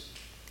pigeons.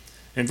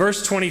 In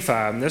verse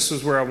 25, and this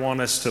is where I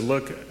want us to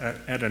look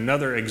at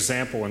another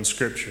example in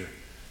Scripture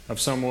of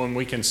someone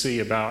we can see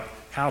about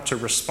how to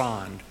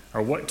respond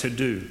or what to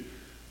do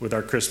with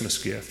our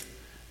Christmas gift.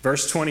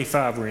 Verse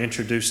 25, we're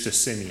introduced to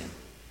Simeon.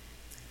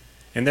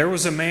 And there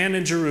was a man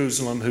in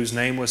Jerusalem whose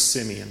name was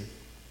Simeon.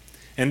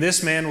 And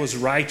this man was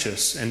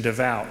righteous and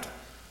devout,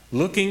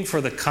 looking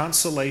for the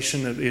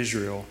consolation of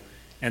Israel,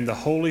 and the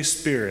Holy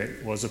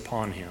Spirit was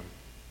upon him.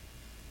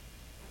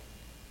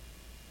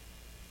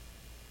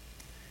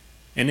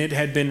 And it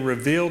had been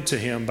revealed to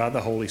him by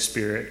the Holy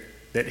Spirit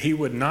that he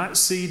would not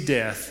see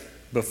death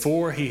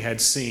before he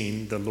had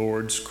seen the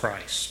Lord's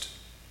Christ.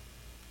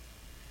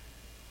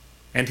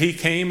 And he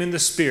came in the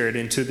Spirit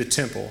into the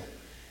temple.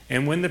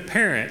 And when the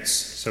parents,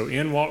 so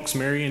in walks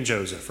Mary and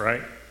Joseph,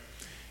 right?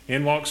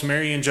 In walks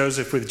Mary and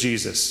Joseph with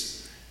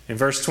Jesus. And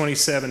verse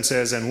 27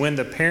 says, and when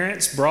the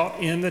parents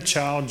brought in the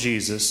child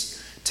Jesus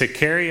to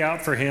carry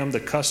out for him the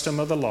custom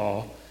of the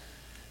law,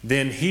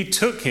 then he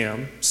took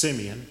him,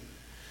 Simeon,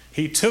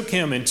 he took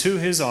him into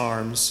his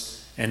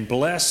arms and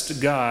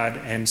blessed God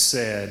and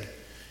said,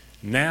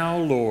 now,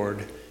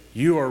 Lord,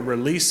 you are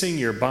releasing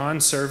your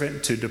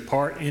bondservant to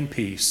depart in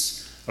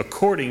peace,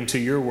 according to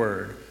your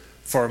word.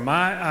 For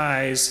my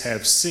eyes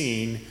have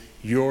seen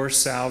your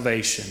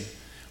salvation,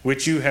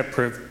 which you have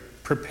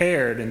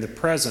prepared in the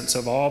presence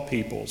of all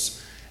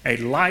peoples, a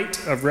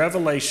light of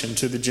revelation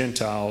to the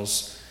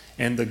Gentiles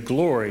and the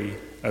glory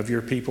of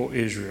your people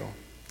Israel.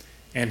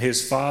 And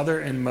his father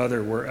and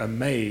mother were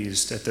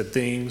amazed at the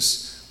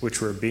things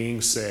which were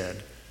being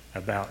said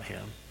about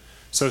him.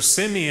 So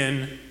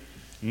Simeon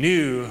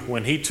knew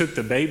when he took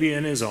the baby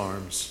in his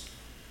arms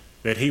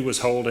that he was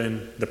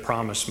holding the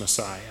promised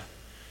Messiah.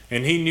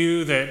 And he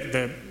knew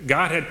that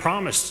God had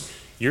promised,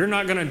 you're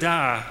not going to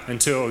die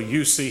until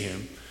you see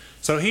him.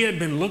 So he had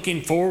been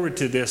looking forward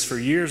to this for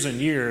years and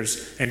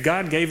years, and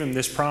God gave him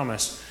this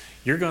promise,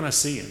 you're going to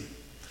see him.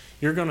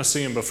 You're going to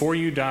see him. Before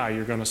you die,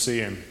 you're going to see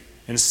him.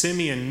 And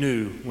Simeon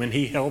knew when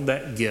he held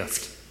that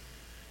gift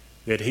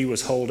that he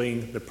was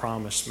holding the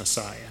promised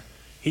Messiah.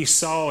 He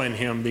saw in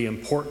him the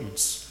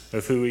importance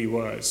of who he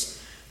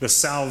was. The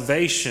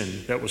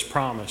salvation that was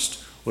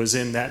promised was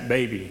in that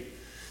baby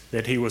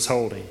that he was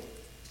holding.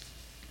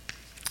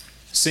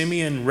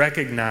 Simeon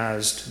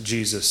recognized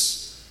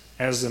Jesus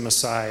as the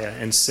Messiah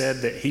and said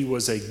that he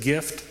was a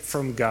gift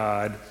from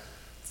God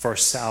for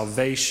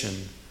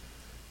salvation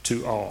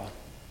to all.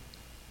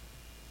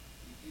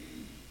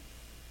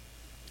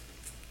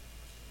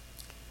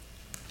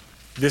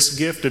 This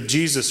gift of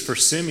Jesus for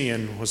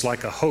Simeon was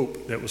like a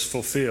hope that was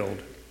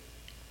fulfilled.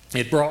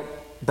 It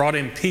brought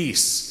him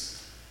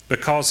peace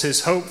because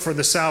his hope for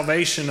the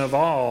salvation of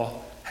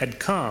all had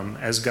come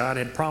as God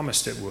had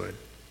promised it would.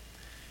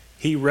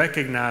 He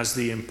recognized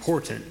the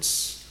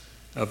importance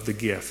of the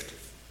gift.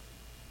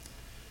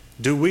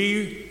 Do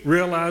we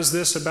realize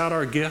this about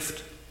our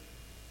gift?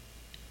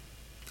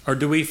 Or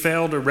do we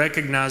fail to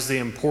recognize the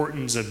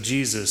importance of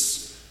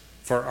Jesus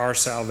for our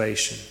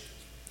salvation?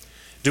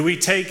 Do we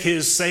take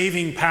his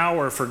saving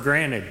power for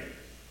granted?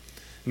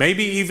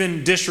 Maybe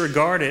even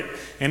disregard it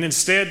and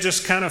instead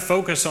just kind of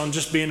focus on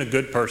just being a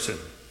good person.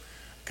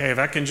 Okay, if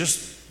I can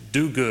just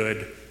do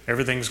good,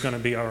 everything's going to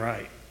be all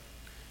right.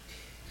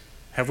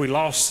 Have we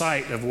lost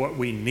sight of what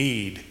we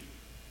need?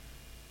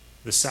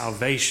 The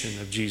salvation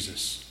of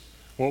Jesus.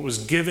 What was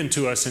given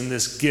to us in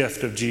this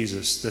gift of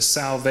Jesus, the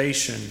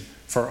salvation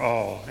for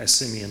all, as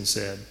Simeon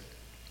said.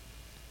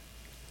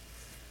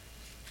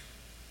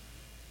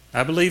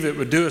 I believe it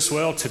would do us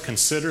well to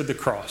consider the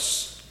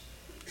cross,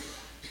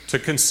 to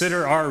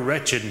consider our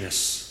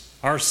wretchedness,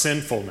 our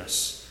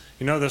sinfulness.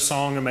 You know the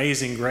song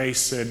Amazing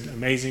Grace said,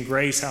 "Amazing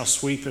grace, how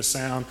sweet the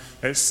sound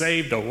that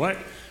saved a what?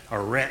 A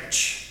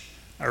wretch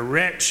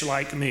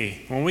like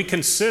me." When we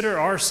consider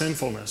our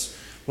sinfulness,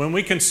 when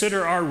we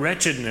consider our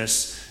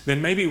wretchedness,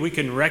 then maybe we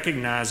can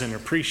recognize and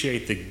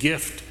appreciate the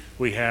gift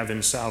we have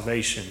in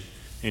salvation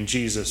in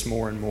Jesus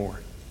more and more.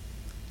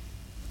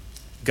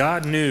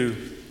 God knew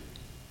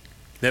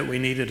that we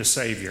needed a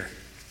Savior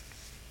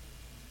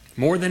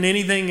more than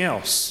anything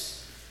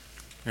else,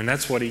 and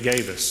that's what he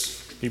gave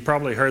us. You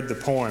probably heard the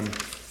poem.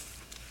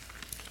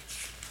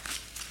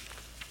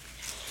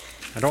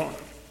 I don't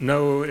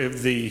know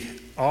if the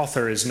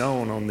author is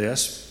known on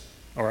this,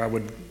 or I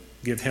would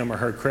give him or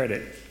her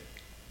credit.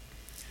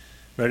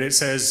 But it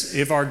says,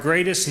 if our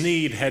greatest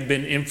need had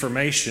been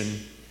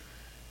information,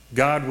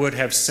 God would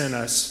have sent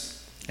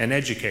us an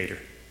educator.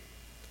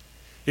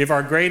 If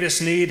our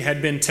greatest need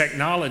had been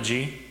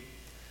technology,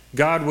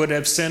 God would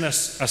have sent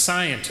us a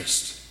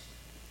scientist.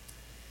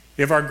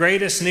 If our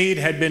greatest need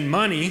had been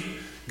money,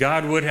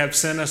 God would have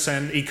sent us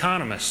an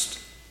economist.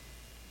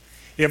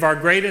 If our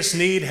greatest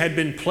need had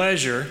been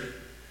pleasure,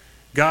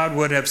 God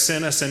would have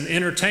sent us an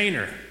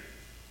entertainer.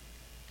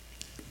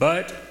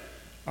 But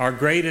our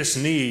greatest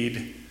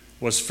need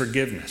was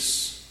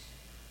forgiveness,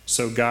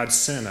 so God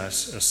sent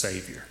us a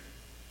Savior.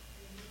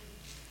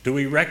 Do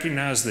we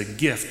recognize the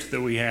gift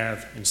that we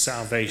have in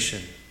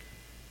salvation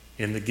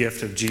in the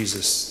gift of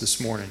Jesus this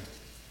morning?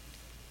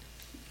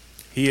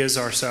 He is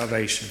our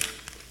salvation.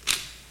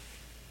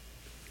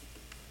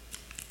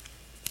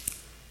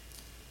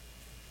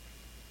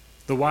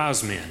 The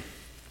wise men.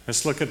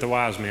 Let's look at the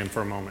wise men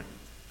for a moment.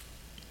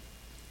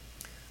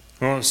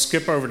 We'll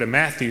skip over to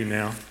Matthew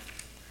now.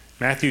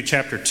 Matthew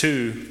chapter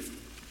 2.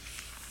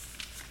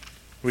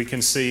 We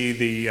can see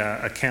the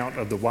account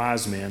of the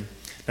wise men.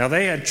 Now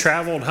they had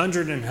traveled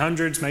hundreds and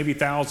hundreds, maybe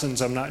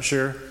thousands, I'm not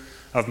sure,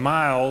 of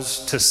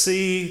miles to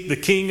see the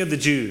King of the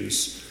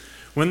Jews.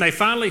 When they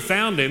finally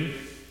found him,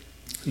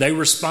 they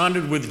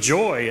responded with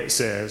joy, it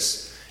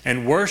says,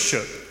 and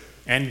worship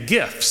and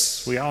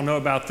gifts. We all know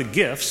about the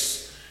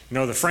gifts. You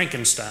know, the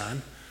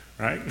Frankenstein,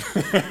 right?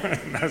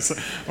 That's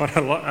what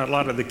a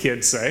lot of the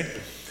kids say.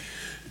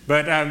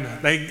 But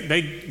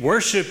they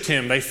worshiped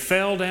him. They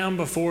fell down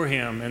before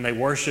him and they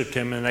worshiped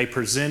him and they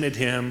presented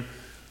him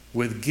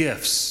with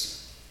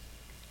gifts.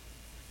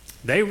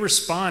 They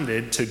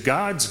responded to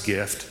God's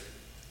gift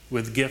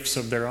with gifts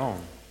of their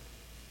own.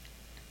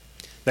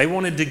 They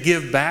wanted to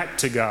give back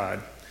to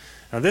God.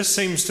 Now, this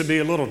seems to be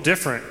a little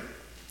different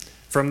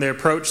from the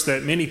approach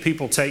that many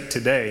people take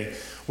today.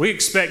 We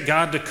expect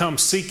God to come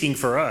seeking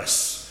for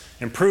us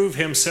and prove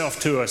himself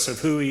to us of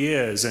who he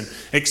is and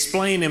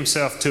explain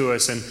himself to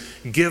us and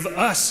give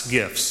us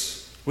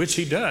gifts, which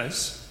he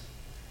does.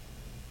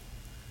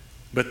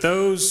 But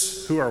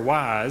those who are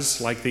wise,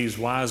 like these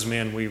wise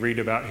men we read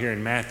about here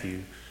in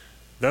Matthew,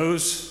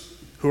 those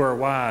who are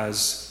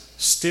wise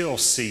still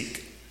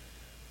seek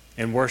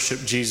and worship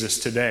Jesus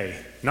today.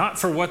 Not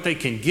for what they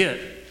can get,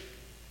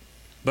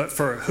 but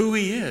for who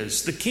he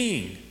is, the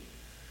King.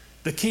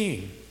 The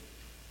King.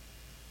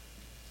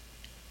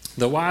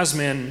 The wise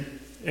men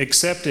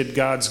accepted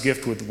God's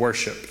gift with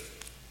worship.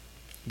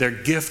 Their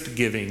gift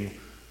giving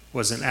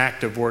was an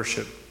act of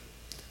worship.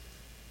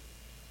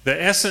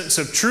 The essence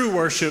of true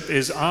worship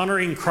is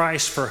honoring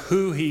Christ for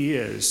who he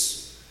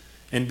is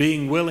and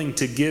being willing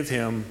to give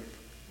him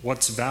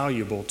what's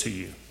valuable to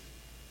you.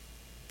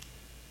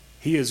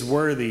 He is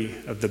worthy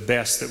of the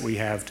best that we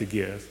have to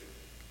give.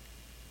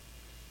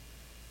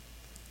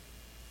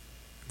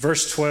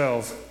 Verse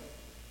 12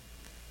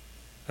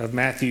 of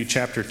Matthew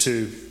chapter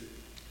 2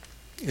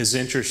 is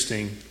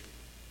interesting.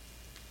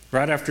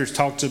 Right after it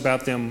talks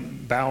about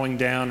them bowing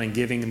down and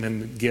giving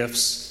them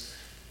gifts,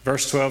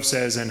 verse 12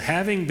 says, "And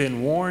having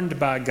been warned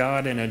by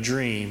God in a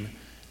dream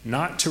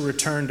not to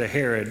return to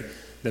Herod,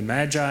 the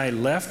Magi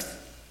left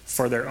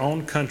for their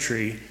own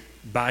country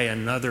by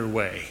another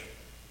way."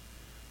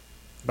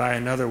 by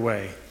another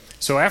way.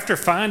 So after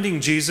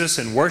finding Jesus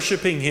and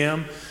worshiping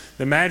him,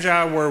 the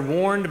Magi were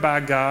warned by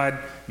God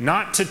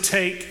not to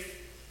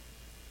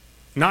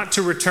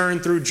return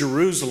through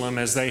Jerusalem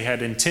as they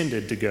had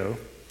intended to go.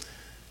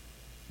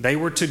 They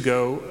were to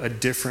go a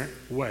different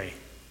way.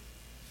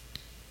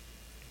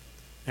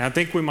 And I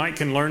think we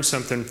can learn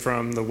something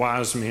from the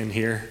wise men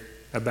here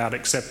about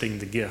accepting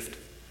the gift.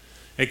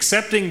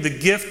 Accepting the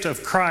gift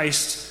of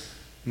Christ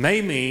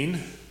may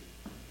mean,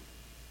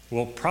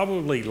 will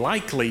probably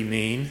likely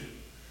mean,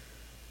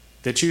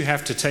 that you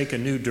have to take a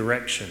new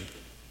direction.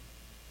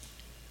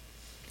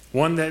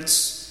 One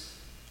that's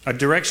a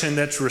direction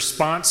that's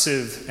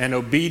responsive and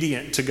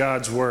obedient to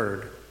God's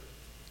word.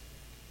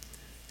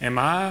 Am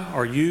I,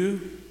 are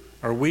you,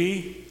 are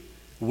we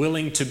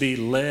willing to be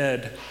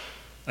led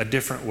a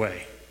different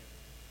way?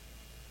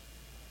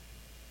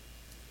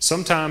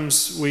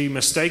 Sometimes we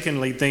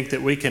mistakenly think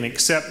that we can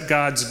accept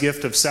God's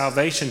gift of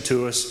salvation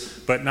to us,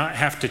 but not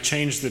have to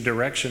change the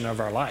direction of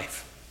our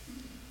life.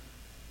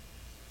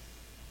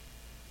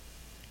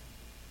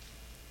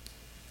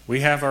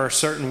 We have our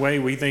certain way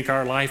we think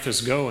our life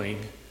is going,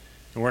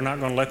 and we're not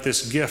going to let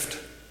this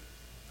gift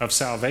of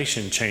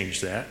salvation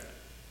change that.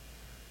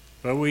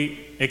 But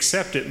we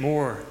accept it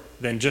more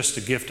than just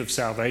a gift of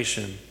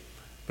salvation,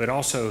 but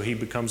also he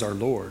becomes our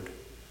Lord.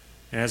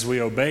 And as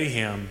we obey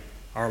him,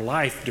 our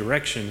life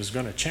direction is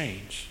going to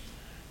change.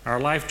 Our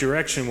life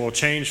direction will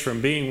change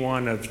from being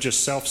one of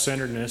just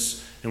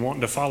self-centeredness and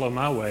wanting to follow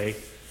my way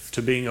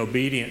to being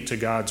obedient to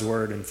God's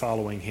word and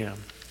following him.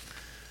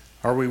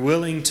 Are we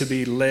willing to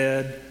be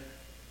led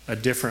a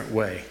different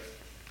way?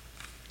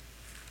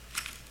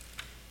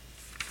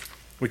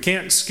 We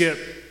can't skip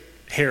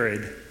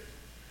Herod.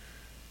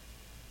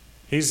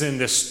 He's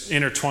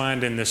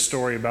intertwined in this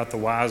story about the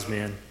wise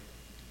men.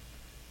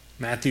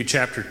 Matthew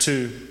chapter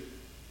 2.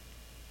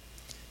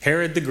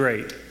 Herod the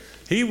Great,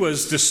 he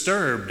was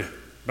disturbed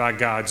by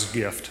God's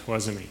gift,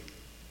 wasn't he?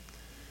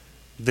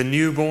 The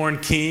newborn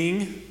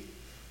king,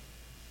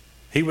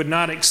 he would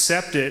not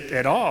accept it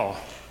at all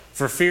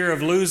for fear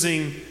of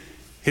losing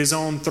his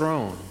own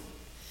throne.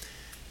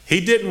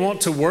 He didn't want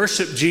to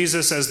worship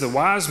Jesus as the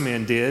wise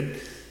men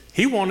did.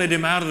 He wanted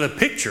him out of the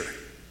picture,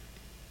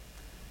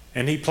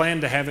 and he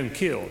planned to have him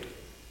killed.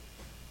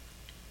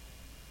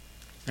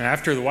 And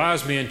after the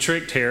wise men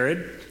tricked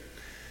Herod,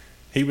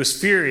 he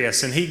was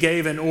furious, and he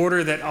gave an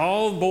order that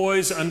all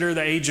boys under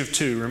the age of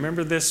 2,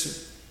 remember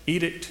this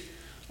edict?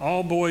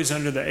 All boys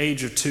under the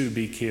age of 2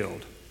 be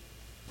killed.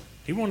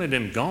 He wanted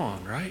him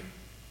gone, right?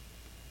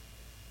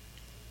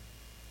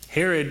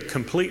 Herod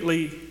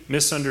completely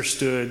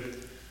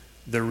misunderstood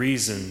the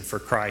reason for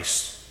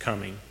Christ's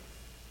coming.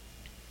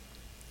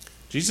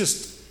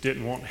 Jesus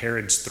didn't want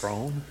Herod's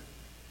throne,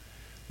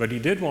 but he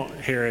did want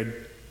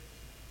Herod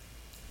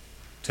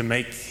to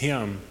make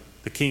him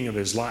the king of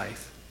his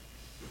life.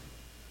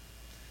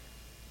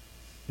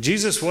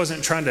 Jesus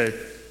wasn't trying to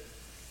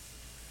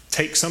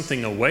take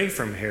something away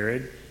from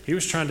Herod. He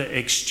was trying to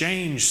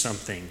exchange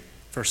something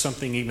for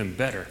something even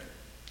better.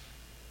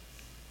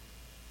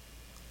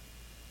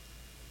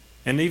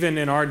 And even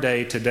in our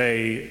day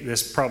today,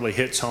 this probably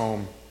hits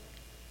home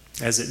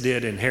as it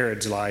did in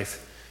Herod's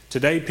life.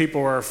 Today,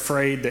 people are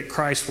afraid that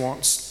Christ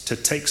wants to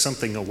take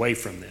something away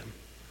from them,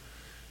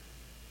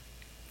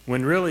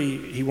 when really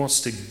he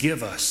wants to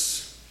give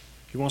us.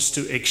 He wants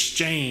to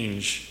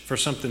exchange for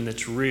something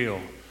that's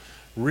real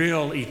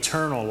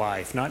eternal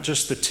life, not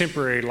just the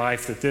temporary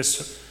life that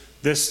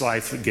this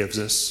life gives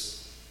us.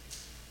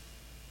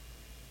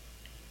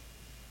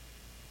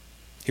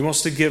 He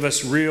wants to give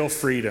us real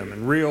freedom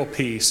and real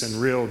peace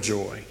and real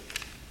joy.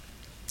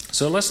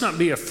 So let's not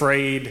be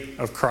afraid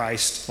of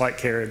Christ like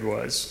Herod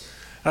was.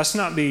 Let's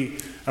not be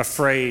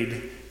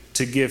afraid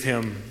to give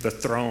him the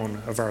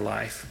throne of our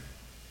life.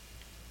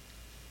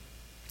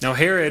 Now,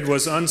 Herod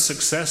was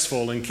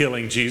unsuccessful in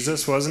killing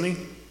Jesus, wasn't he?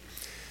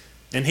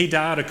 And he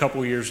died a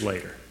couple years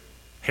later.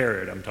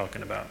 Herod, I'm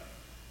talking about.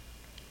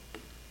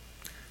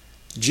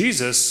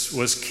 Jesus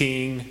was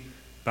king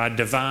by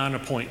divine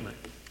appointment.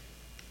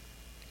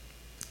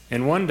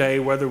 And one day,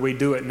 whether we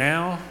do it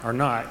now or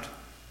not,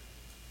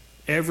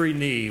 every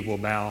knee will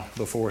bow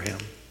before him.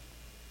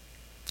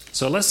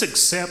 So let's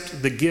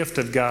accept the gift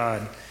of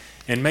God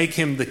and make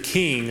him the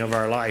king of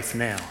our life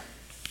now.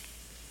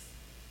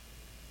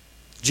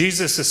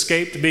 Jesus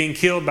escaped being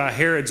killed by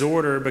Herod's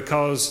order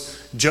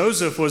because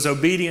Joseph was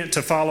obedient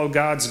to follow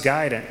God's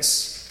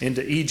guidance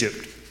into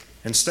Egypt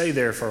and stay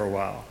there for a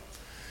while.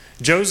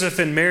 Joseph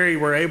and Mary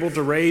were able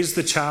to raise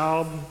the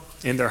child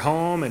in their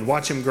home and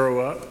watch him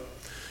grow up.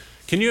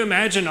 Can you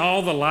imagine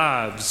all the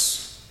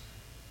lives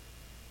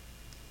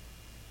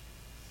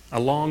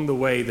along the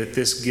way that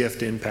this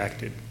gift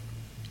impacted?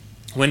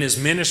 When his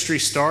ministry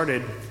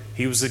started,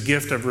 he was a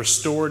gift of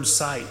restored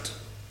sight,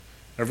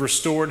 of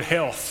restored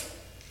health,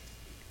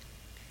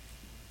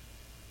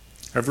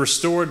 of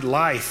restored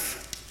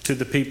life to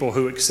the people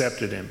who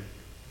accepted him.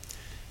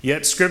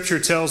 Yet Scripture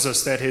tells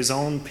us that his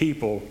own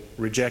people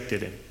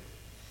rejected him.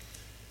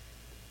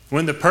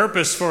 When the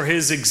purpose for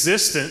his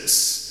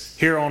existence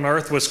here on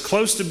earth was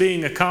close to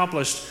being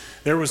accomplished,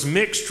 there was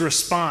mixed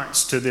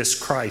response to this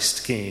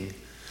Christ king.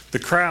 The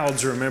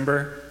crowds,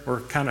 remember,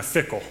 were kind of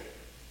fickle.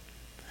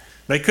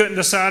 They couldn't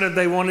decide if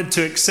they wanted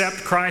to accept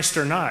Christ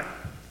or not.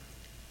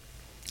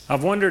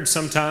 I've wondered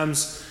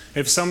sometimes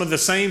if some of the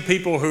same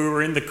people who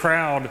were in the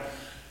crowd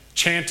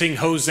chanting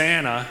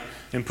Hosanna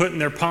and putting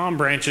their palm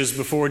branches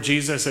before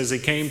Jesus as he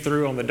came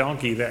through on the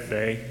donkey that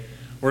day,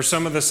 were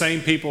some of the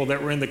same people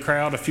that were in the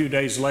crowd a few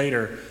days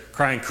later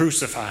crying,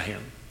 "Crucify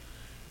him,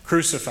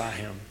 crucify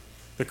him."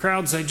 The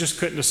crowds, they just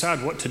couldn't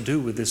decide what to do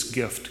with this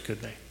gift,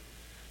 could they?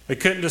 They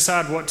couldn't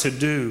decide what to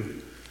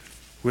do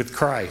with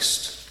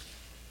Christ.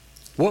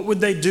 What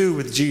would they do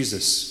with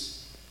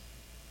Jesus?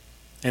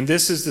 And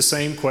this is the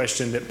same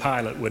question that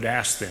Pilate would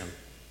ask them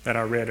that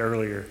I read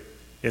earlier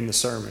in the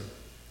sermon.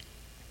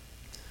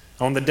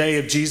 On the day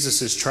of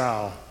Jesus'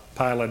 trial,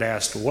 Pilate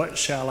asked, "What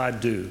shall I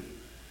do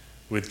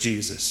with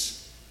Jesus?"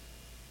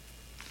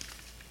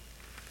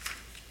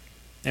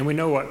 And we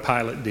know what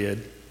Pilate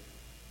did.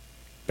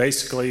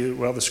 Basically,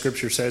 well, the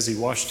scripture says he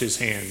washed his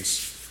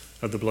hands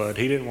of the blood.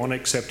 He didn't want to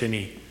accept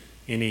any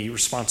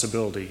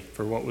responsibility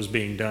for what was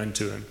being done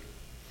to him.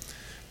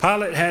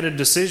 Pilate had a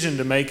decision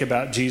to make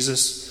about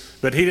Jesus,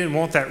 but he didn't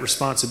want that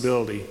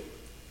responsibility.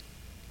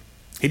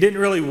 He didn't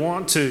really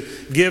want to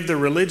give the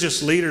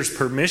religious leaders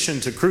permission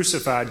to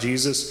crucify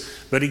Jesus,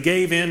 but he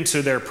gave in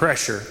to their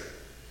pressure,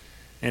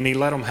 and he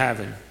let them have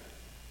him.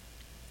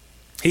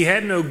 He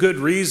had no good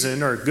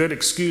reason or good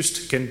excuse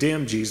to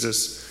condemn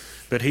Jesus,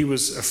 but he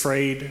was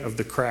afraid of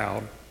the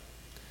crowd.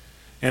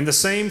 And the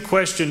same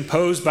question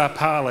posed by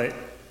Pilate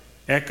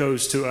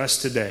echoes to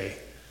us today.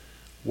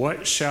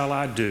 What shall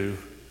I do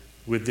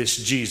with this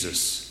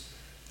Jesus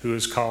who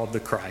is called the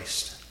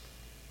Christ?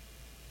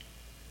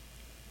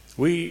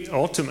 We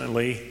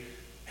ultimately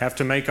have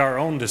to make our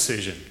own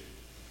decision.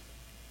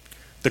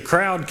 The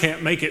crowd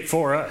can't make it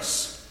for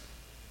us.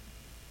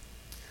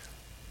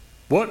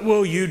 What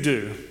will you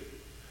do?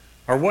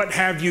 Or what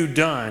have you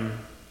done?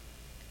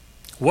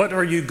 What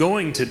are you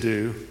going to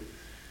do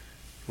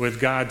with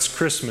God's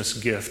Christmas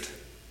gift,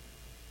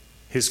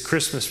 his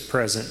Christmas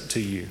present to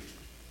you?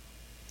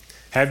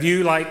 Have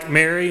you, like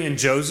Mary and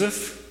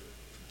Joseph,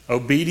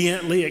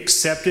 obediently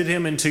accepted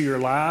him into your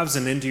lives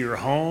and into your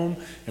home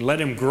and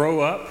let him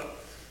grow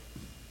up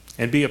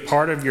and be a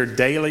part of your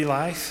daily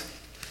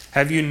life?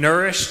 Have you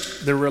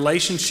nourished the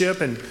relationship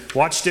and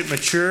watched it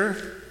mature?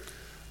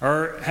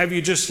 Or have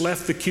you just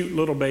left the cute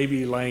little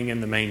baby laying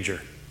in the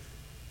manger,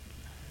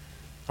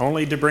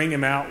 only to bring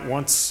him out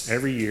once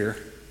every year,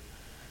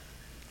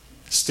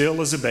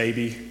 still as a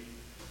baby,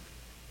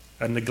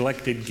 a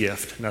neglected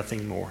gift,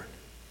 nothing more?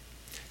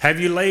 Have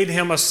you laid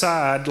him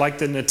aside like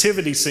the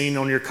nativity scene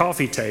on your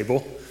coffee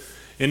table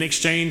in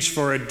exchange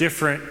for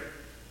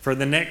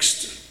the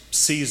next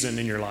season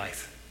in your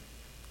life?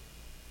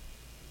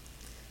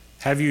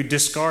 Have you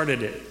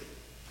discarded it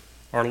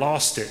or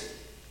lost it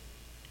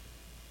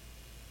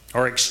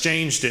or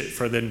exchanged it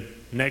for the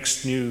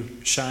next new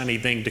shiny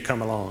thing to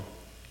come along?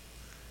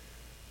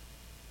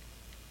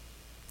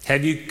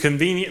 Have you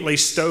conveniently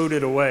stowed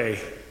it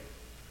away?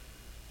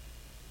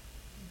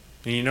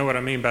 And you know what I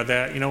mean by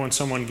that? You know when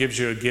someone gives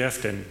you a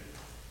gift and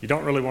you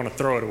don't really want to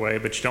throw it away,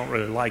 but you don't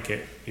really like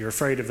it. You're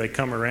afraid if they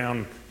come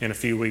around in a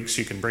few weeks,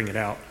 you can bring it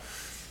out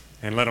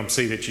and let them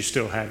see that you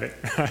still have it.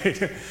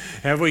 Right?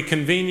 Have we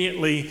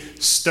conveniently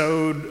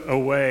stowed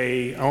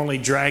away, only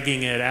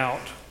dragging it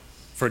out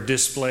for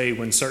display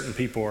when certain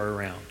people are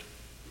around?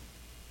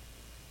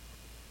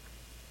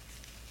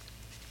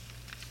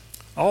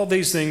 All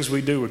these things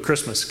we do with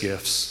Christmas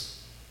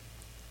gifts.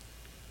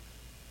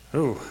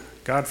 Oh,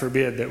 God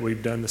forbid that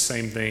we've done the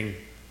same thing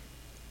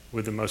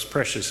with the most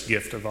precious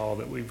gift of all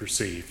that we've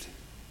received,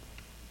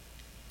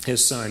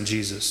 his son,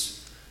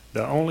 Jesus,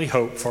 the only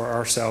hope for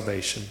our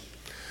salvation.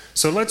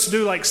 So let's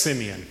do like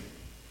Simeon.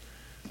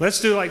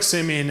 Let's do like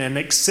Simeon and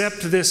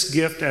accept this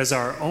gift as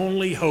our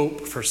only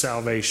hope for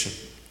salvation.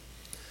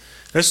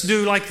 Let's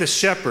do like the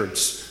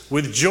shepherds,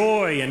 with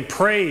joy and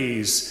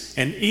praise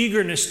and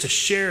eagerness to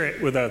share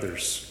it with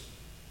others.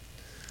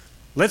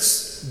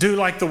 Let's do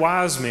like the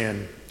wise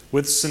men,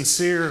 with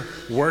sincere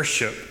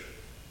worship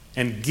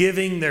and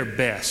giving their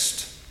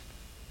best.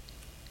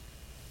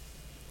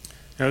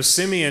 Now,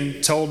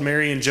 Simeon told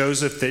Mary and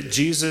Joseph that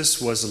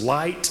Jesus was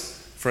light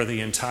for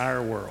the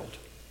entire world.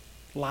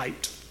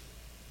 Light.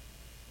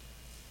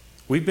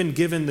 We've been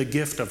given the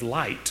gift of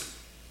light.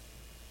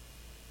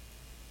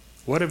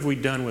 What have we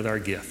done with our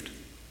gift?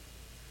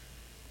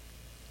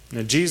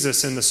 Now,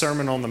 Jesus in the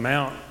Sermon on the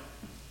Mount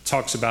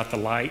talks about the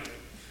light.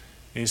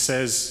 And he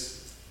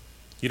says,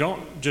 you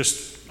don't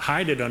just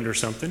hide it under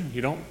something.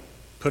 You don't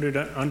put it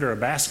under a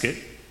basket.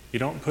 You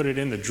don't put it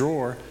in the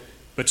drawer,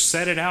 but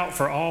set it out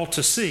for all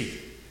to see,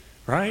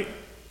 right?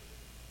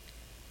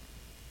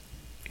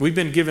 We've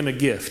been given a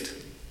gift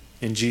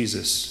in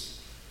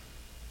Jesus.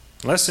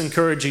 Let's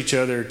encourage each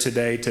other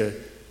today to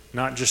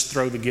not just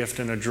throw the gift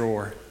in a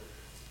drawer,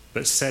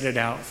 but set it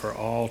out for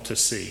all to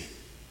see.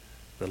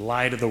 The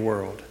light of the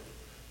world.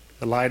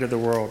 The light of the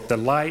world. The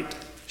light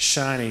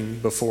shining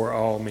before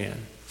all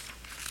men.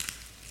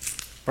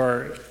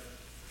 For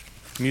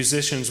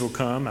musicians will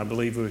come. I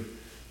believe we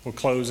will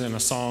close in a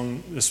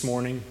song this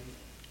morning.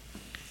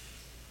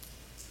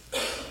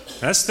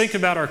 Let's think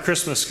about our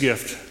Christmas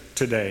gift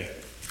today.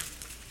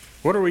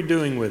 What are we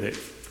doing with it?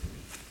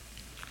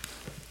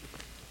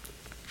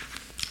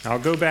 I'll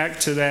go back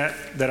to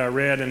that I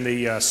read in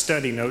the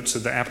study notes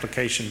of the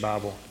Application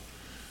Bible.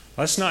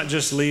 Let's not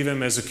just leave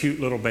him as a cute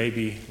little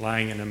baby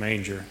lying in a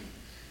manger,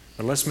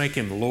 but let's make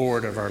him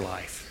Lord of our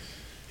life.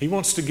 He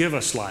wants to give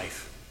us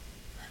life.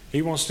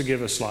 He wants to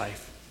give us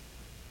life.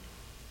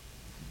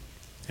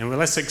 And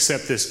let's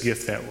accept this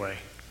gift that way.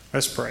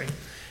 Let's pray.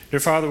 Dear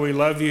Father, we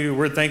love you.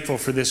 We're thankful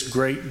for this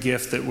great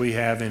gift that we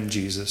have in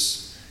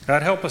Jesus.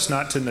 God, help us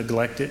not to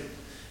neglect it.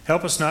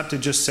 Help us not to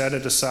just set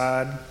it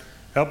aside.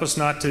 Help us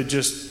not to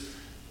just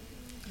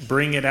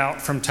bring it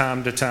out from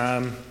time to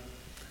time,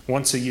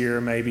 once a year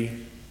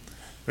maybe.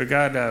 But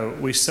God,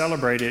 we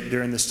celebrate it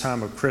during this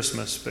time of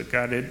Christmas. But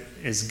God, it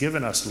has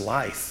given us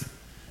life.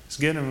 It's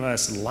given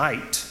us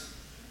light.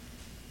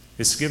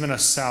 It's given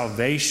us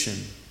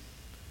salvation.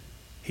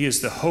 He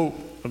is the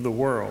hope of the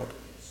world.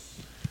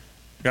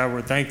 God,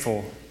 we're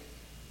thankful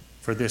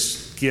for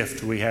this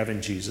gift we have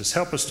in Jesus.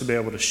 Help us to be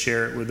able to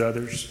share it with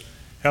others.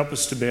 Help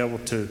us to be able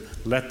to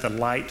let the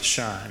light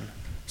shine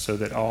so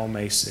that all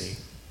may see.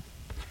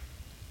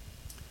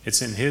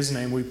 It's in His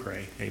name we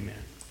pray. Amen.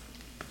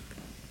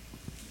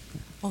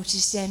 Won't you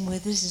stand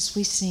with us as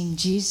we sing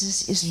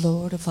Jesus is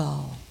Lord of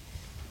All?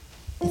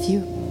 If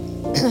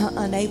you're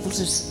unable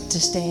to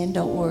stand,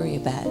 don't worry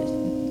about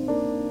it.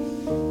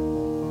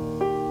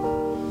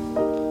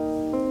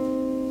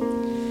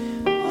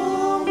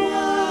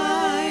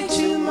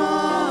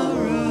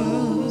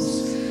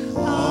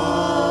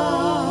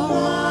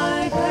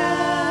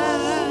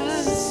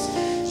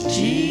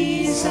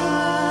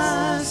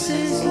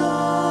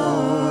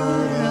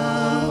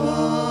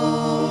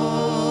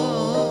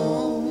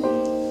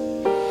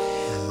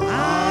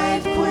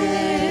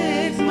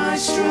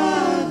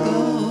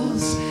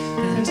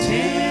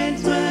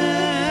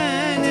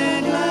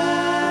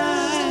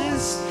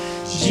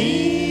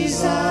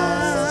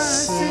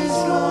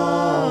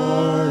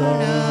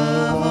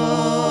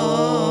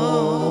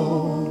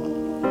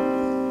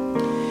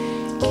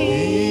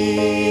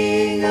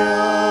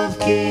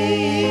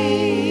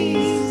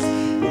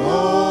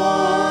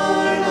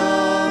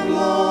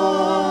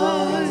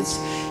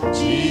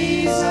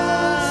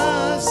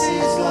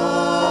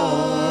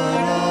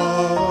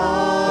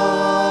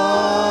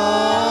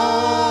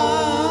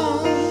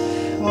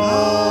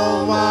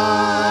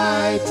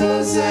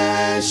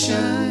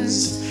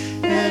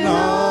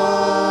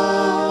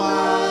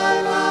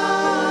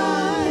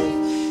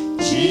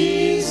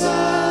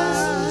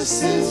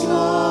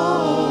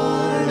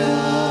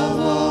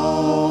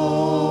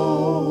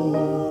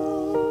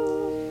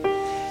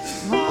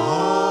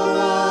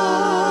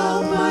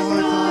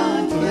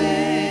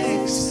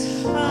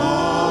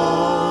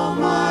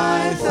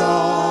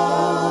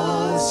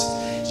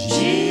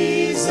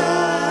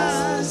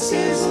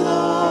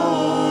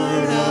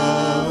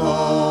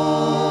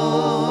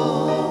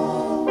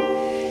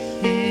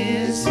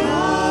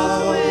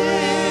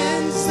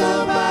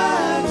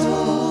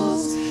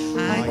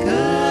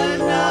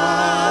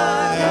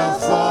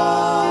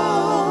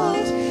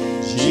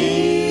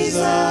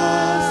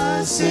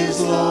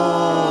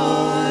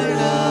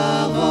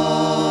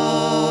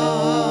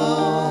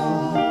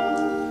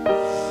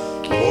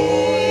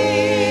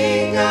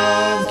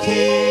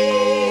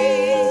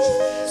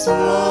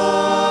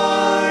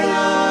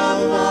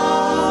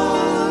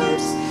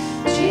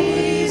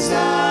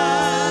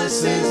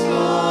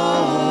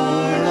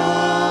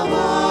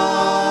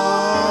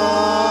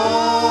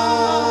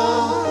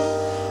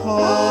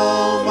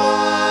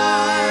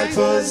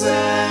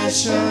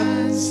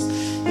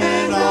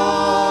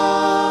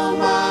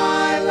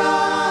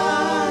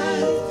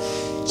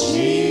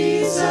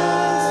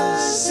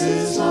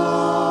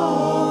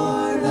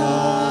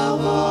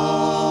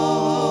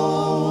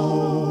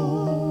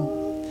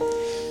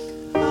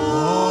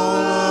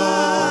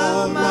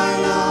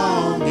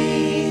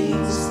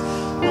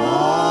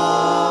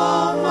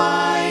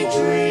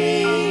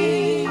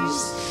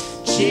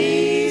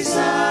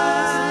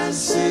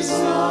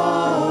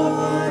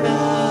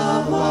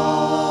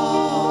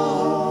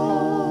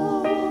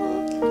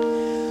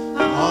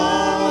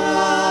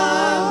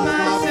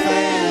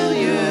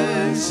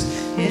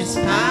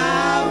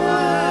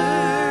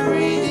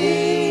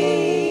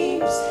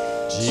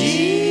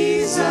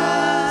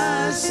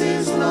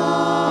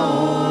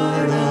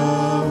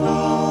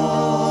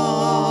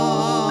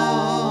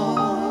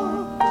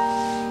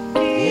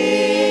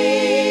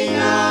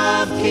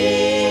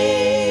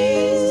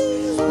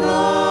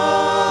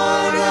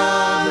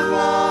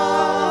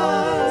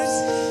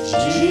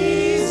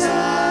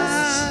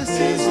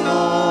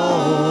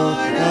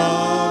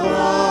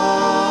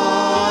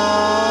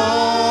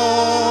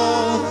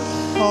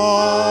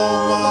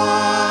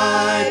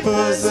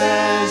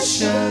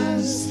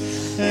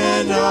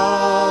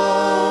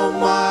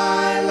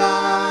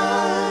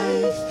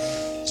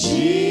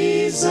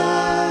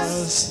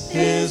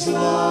 is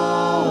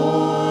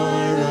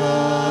Lord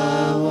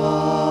of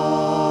all.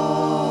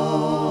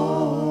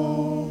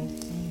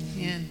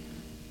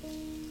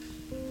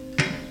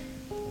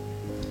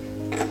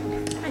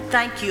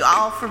 thank you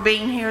all for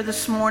being here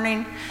this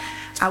morning.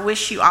 I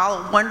wish you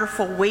all a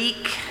wonderful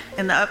week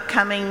in the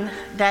upcoming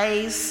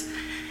days,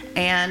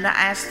 and I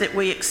ask that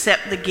we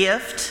accept the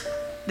gift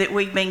that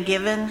we've been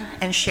given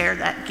and share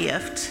that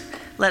gift.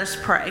 Let us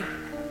pray.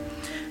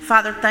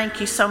 Father,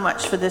 thank you so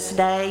much for this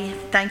day.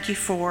 Thank you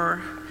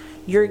for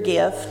your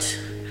gift.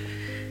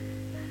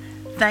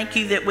 Thank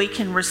you that we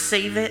can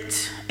receive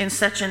it in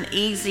such an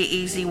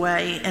easy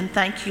way. And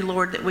thank you,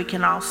 Lord, that we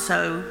can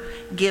also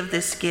give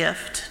this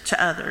gift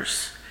to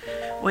others.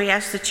 We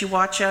ask that you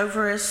watch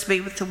over us, be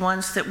with the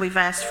ones that we've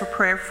asked for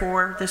prayer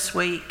for this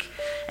week.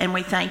 And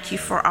we thank you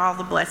for all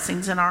the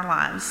blessings in our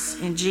lives.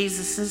 In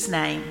Jesus'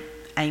 name,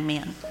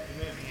 amen.